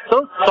 and it's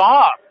so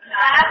soft.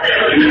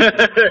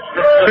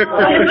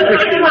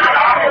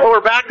 Well,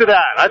 we're back to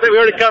that. I think we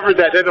already covered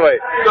that, didn't we?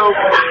 So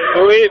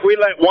we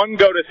let one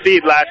go to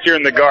seed last year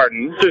in the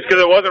garden, just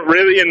because it wasn't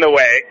really in the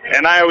way,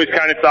 and I always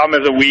kind of saw him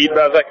as a weed, but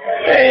I was like,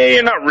 hey,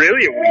 you're not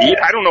really a weed.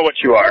 I don't know what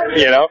you are,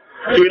 So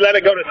we let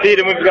it go to seed,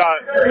 and we've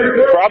got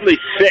probably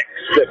 6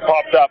 that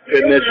popped up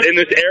in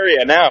this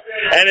area now,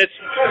 and it's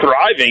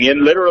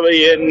thriving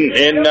literally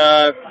in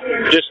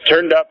just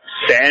turned up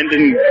sand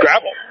and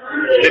gravel.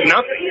 Did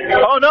nothing.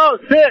 Oh no,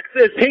 6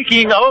 is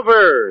taking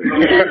over.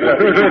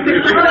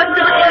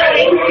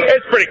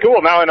 It's pretty cool.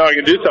 Now I know I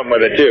can do something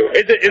with it too.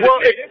 If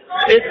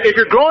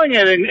you're growing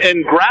it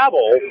in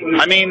gravel,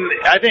 I mean,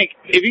 I think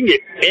if you can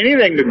get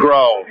anything to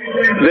grow,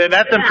 then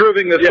that's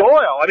improving the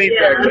soil. I mean,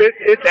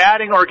 it's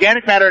adding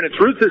organic matter in its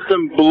root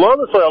system below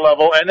the soil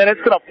level, and then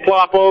it's going to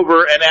plop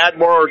over and add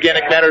more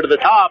organic matter to the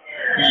top.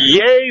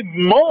 Yay,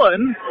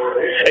 mullein.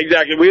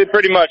 Exactly. We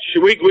pretty much,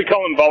 we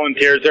call them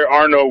volunteers. There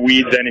are no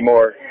weeds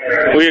anymore.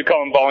 We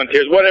call them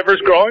volunteers.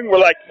 Whatever's growing, we're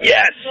like,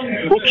 yes,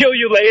 we'll kill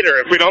you later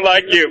if we don't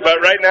like you,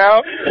 but right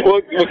now,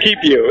 we'll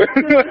keep you.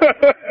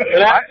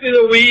 And actually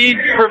the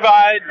weeds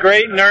provide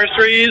great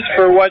nurseries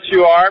for what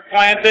you are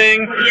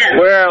planting,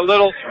 where a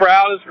little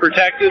sprout is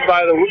protected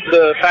by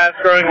the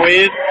fast-growing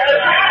weeds.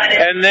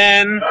 And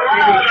then,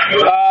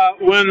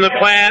 when the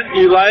plant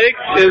you like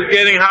is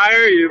getting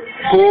higher, you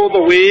pull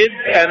the weeds,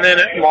 and then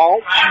it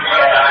mulch.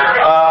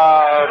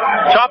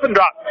 Chop and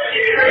drop.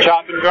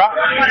 Chop and drop.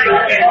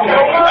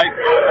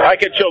 I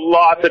could show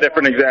lots of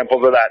different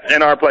examples of that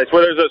in our place,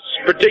 where there's a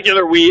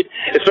particular weed,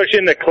 especially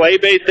in the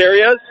clay-based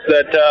areas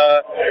that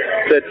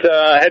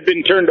had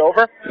been turned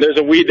over. There's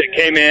a weed that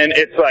came in.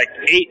 It's like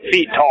 8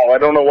 feet tall. I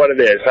don't know what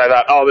it is. I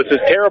thought, oh, this is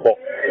terrible.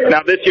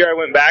 Now this year I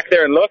went back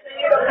there and looked,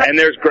 and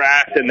there's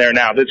grass in there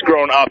now that's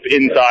grown up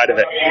inside of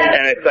it,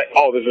 and it's like,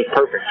 oh, this is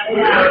perfect.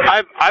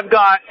 I've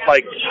got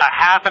like a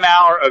half an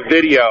hour of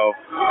video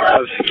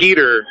of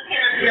Skeeter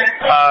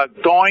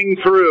going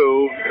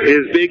through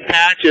his big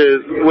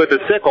patches with a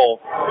sickle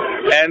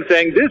and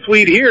saying, this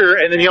weed here,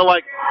 and then he'll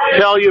like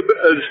tell you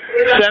a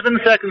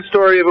 7-second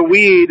story of a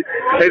weed,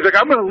 and he's like,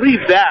 I'm going to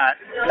leave that,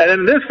 and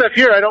then this stuff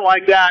here, I don't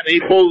like that, and he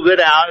pulls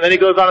it out, and then he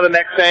goes on to the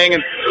next thing,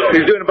 and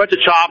he's doing a bunch of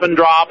chop and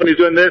drop, and he's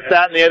doing this,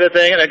 that, and the other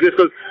thing, and it just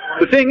goes.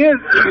 The thing is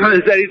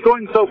that he's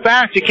going so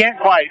fast, you can't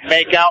quite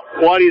make out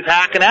what he's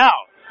hacking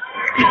out.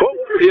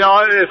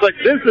 It's like,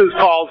 this is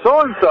called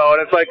so-and-so,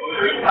 and it's like,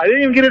 I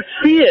didn't even get to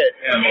see it.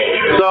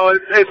 So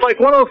it's like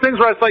one of those things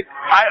where it's like,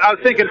 I was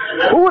thinking,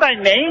 who would I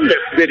name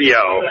this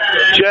video?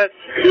 Just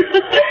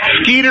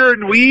Skeeter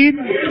and Weed?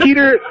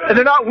 Skeeter, and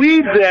they're not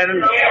weeds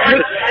then.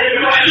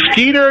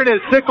 Skeeter and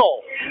his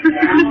sickle.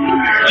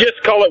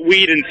 Just call it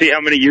weed and see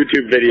how many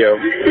YouTube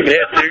videos you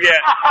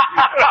get.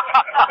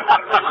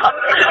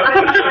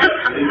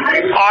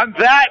 On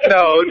that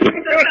note,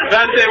 can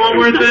I say one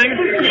more thing?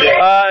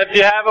 If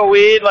you have a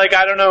weed, like,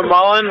 I don't know,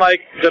 mullein,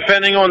 like,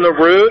 depending on the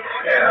root,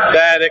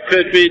 that it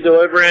could be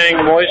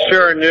delivering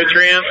moisture or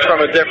nutrients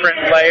from a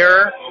different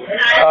layer.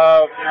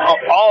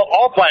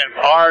 All plants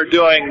are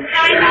doing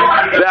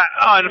that.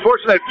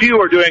 Unfortunately, few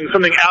are doing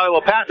something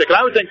allelopathic. And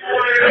I would think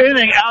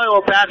anything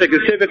allelopathic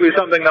is typically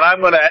something that I'm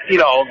going to,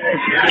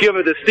 give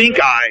it a stink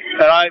eye,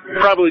 and I'm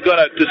probably going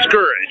to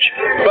discourage.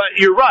 But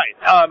you're right.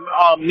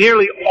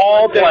 Nearly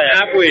all plants.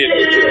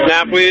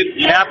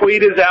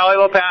 Knapweed is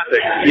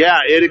allelopathic. Yeah,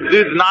 it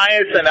exudes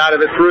niacin out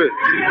of its roots.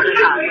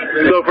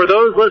 So for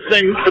those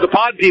listening, for the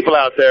pod people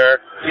out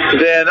there,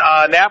 then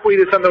knapweed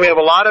is something we have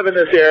a lot of in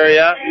this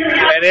area,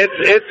 and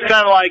it's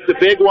kind of like the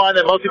big one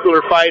that most people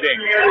are fighting.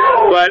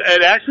 But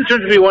it actually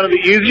turns to be one of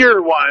the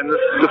easier ones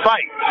to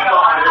fight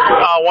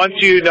once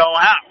you know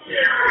how.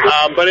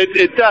 But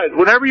it does.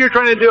 Whenever you're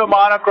trying to do a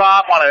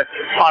monocrop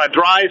on a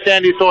dry,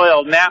 sandy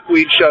soil,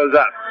 knapweed shows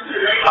up.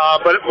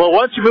 But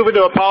once you move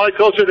into a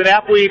polyculture, the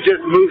knapweed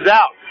just moves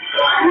out.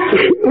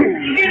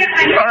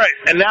 All right,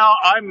 and now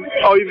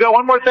you've got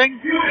one more thing?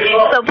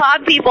 So,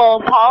 pod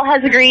people, Paul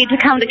has agreed to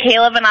come to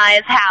Caleb and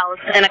I's house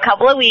in a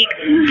couple of weeks.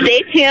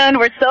 Stay tuned.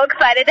 We're so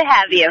excited to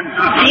have you.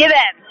 See you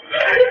then.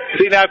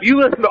 See, now Now, if you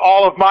listen to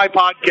all of my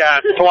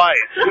podcasts twice,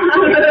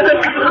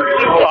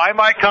 I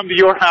might come to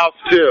your house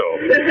too.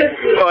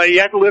 Well, you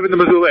have to live in the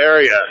Missoula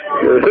area.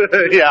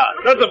 Yeah.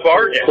 That's a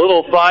bargain.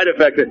 Little side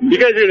effect. You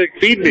guys are going to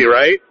feed me,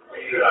 right?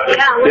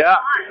 Yeah.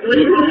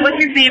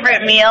 What's your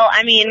favorite meal?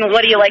 I mean,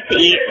 what do you like to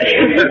eat?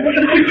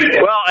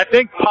 Well, I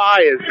think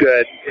pie is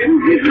good.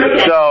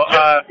 So,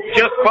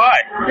 Just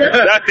pie.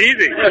 That's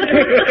easy.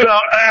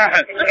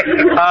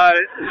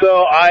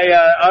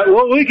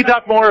 Well, we can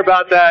talk more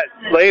about that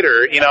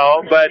later,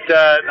 but,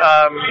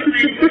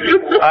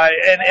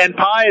 and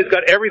pie has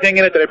got everything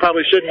in it that I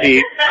probably shouldn't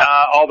eat,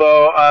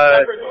 although,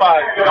 Shepherd's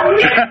pie.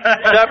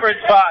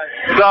 Shepherd's pie.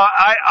 so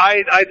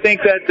I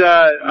think that,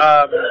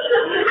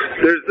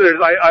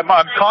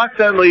 I'm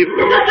constantly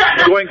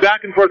going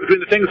back and forth between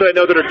the things that I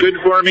know that are good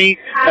for me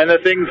and the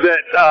things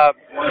that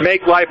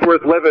make life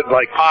worth living,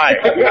 like pie.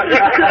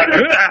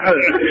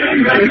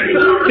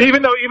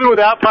 even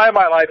without pie,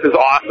 my life is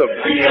awesome.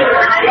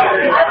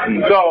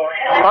 So,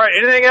 all right,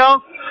 anything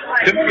else?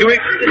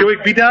 Can we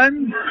be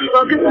done?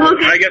 Focus,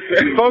 focus. I guess.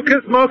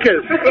 Focus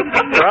Mocus.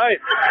 Right.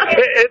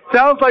 It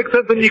sounds like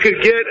something you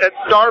could get at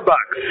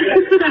Starbucks.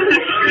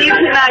 You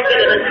cannot get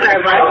it at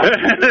Starbucks.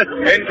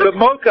 It's the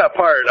mocha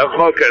part of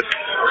Mocus.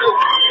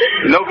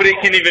 Nobody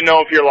can even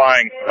know if you're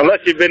lying. Unless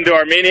you've been to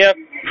Armenia.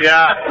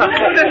 Yeah.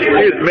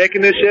 He's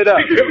making this shit up.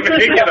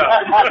 Make it up.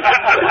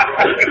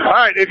 All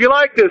right, if you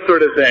like this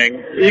sort of thing,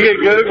 you can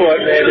Google it,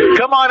 maybe.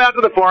 Come on out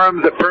to the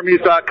forums at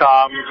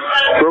permies.com,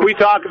 where we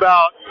talk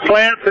about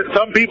plants that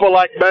some people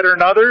like better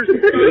than others,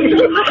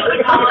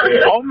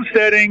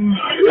 homesteading,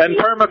 and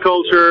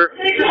permaculture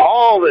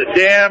all the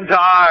damn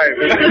time.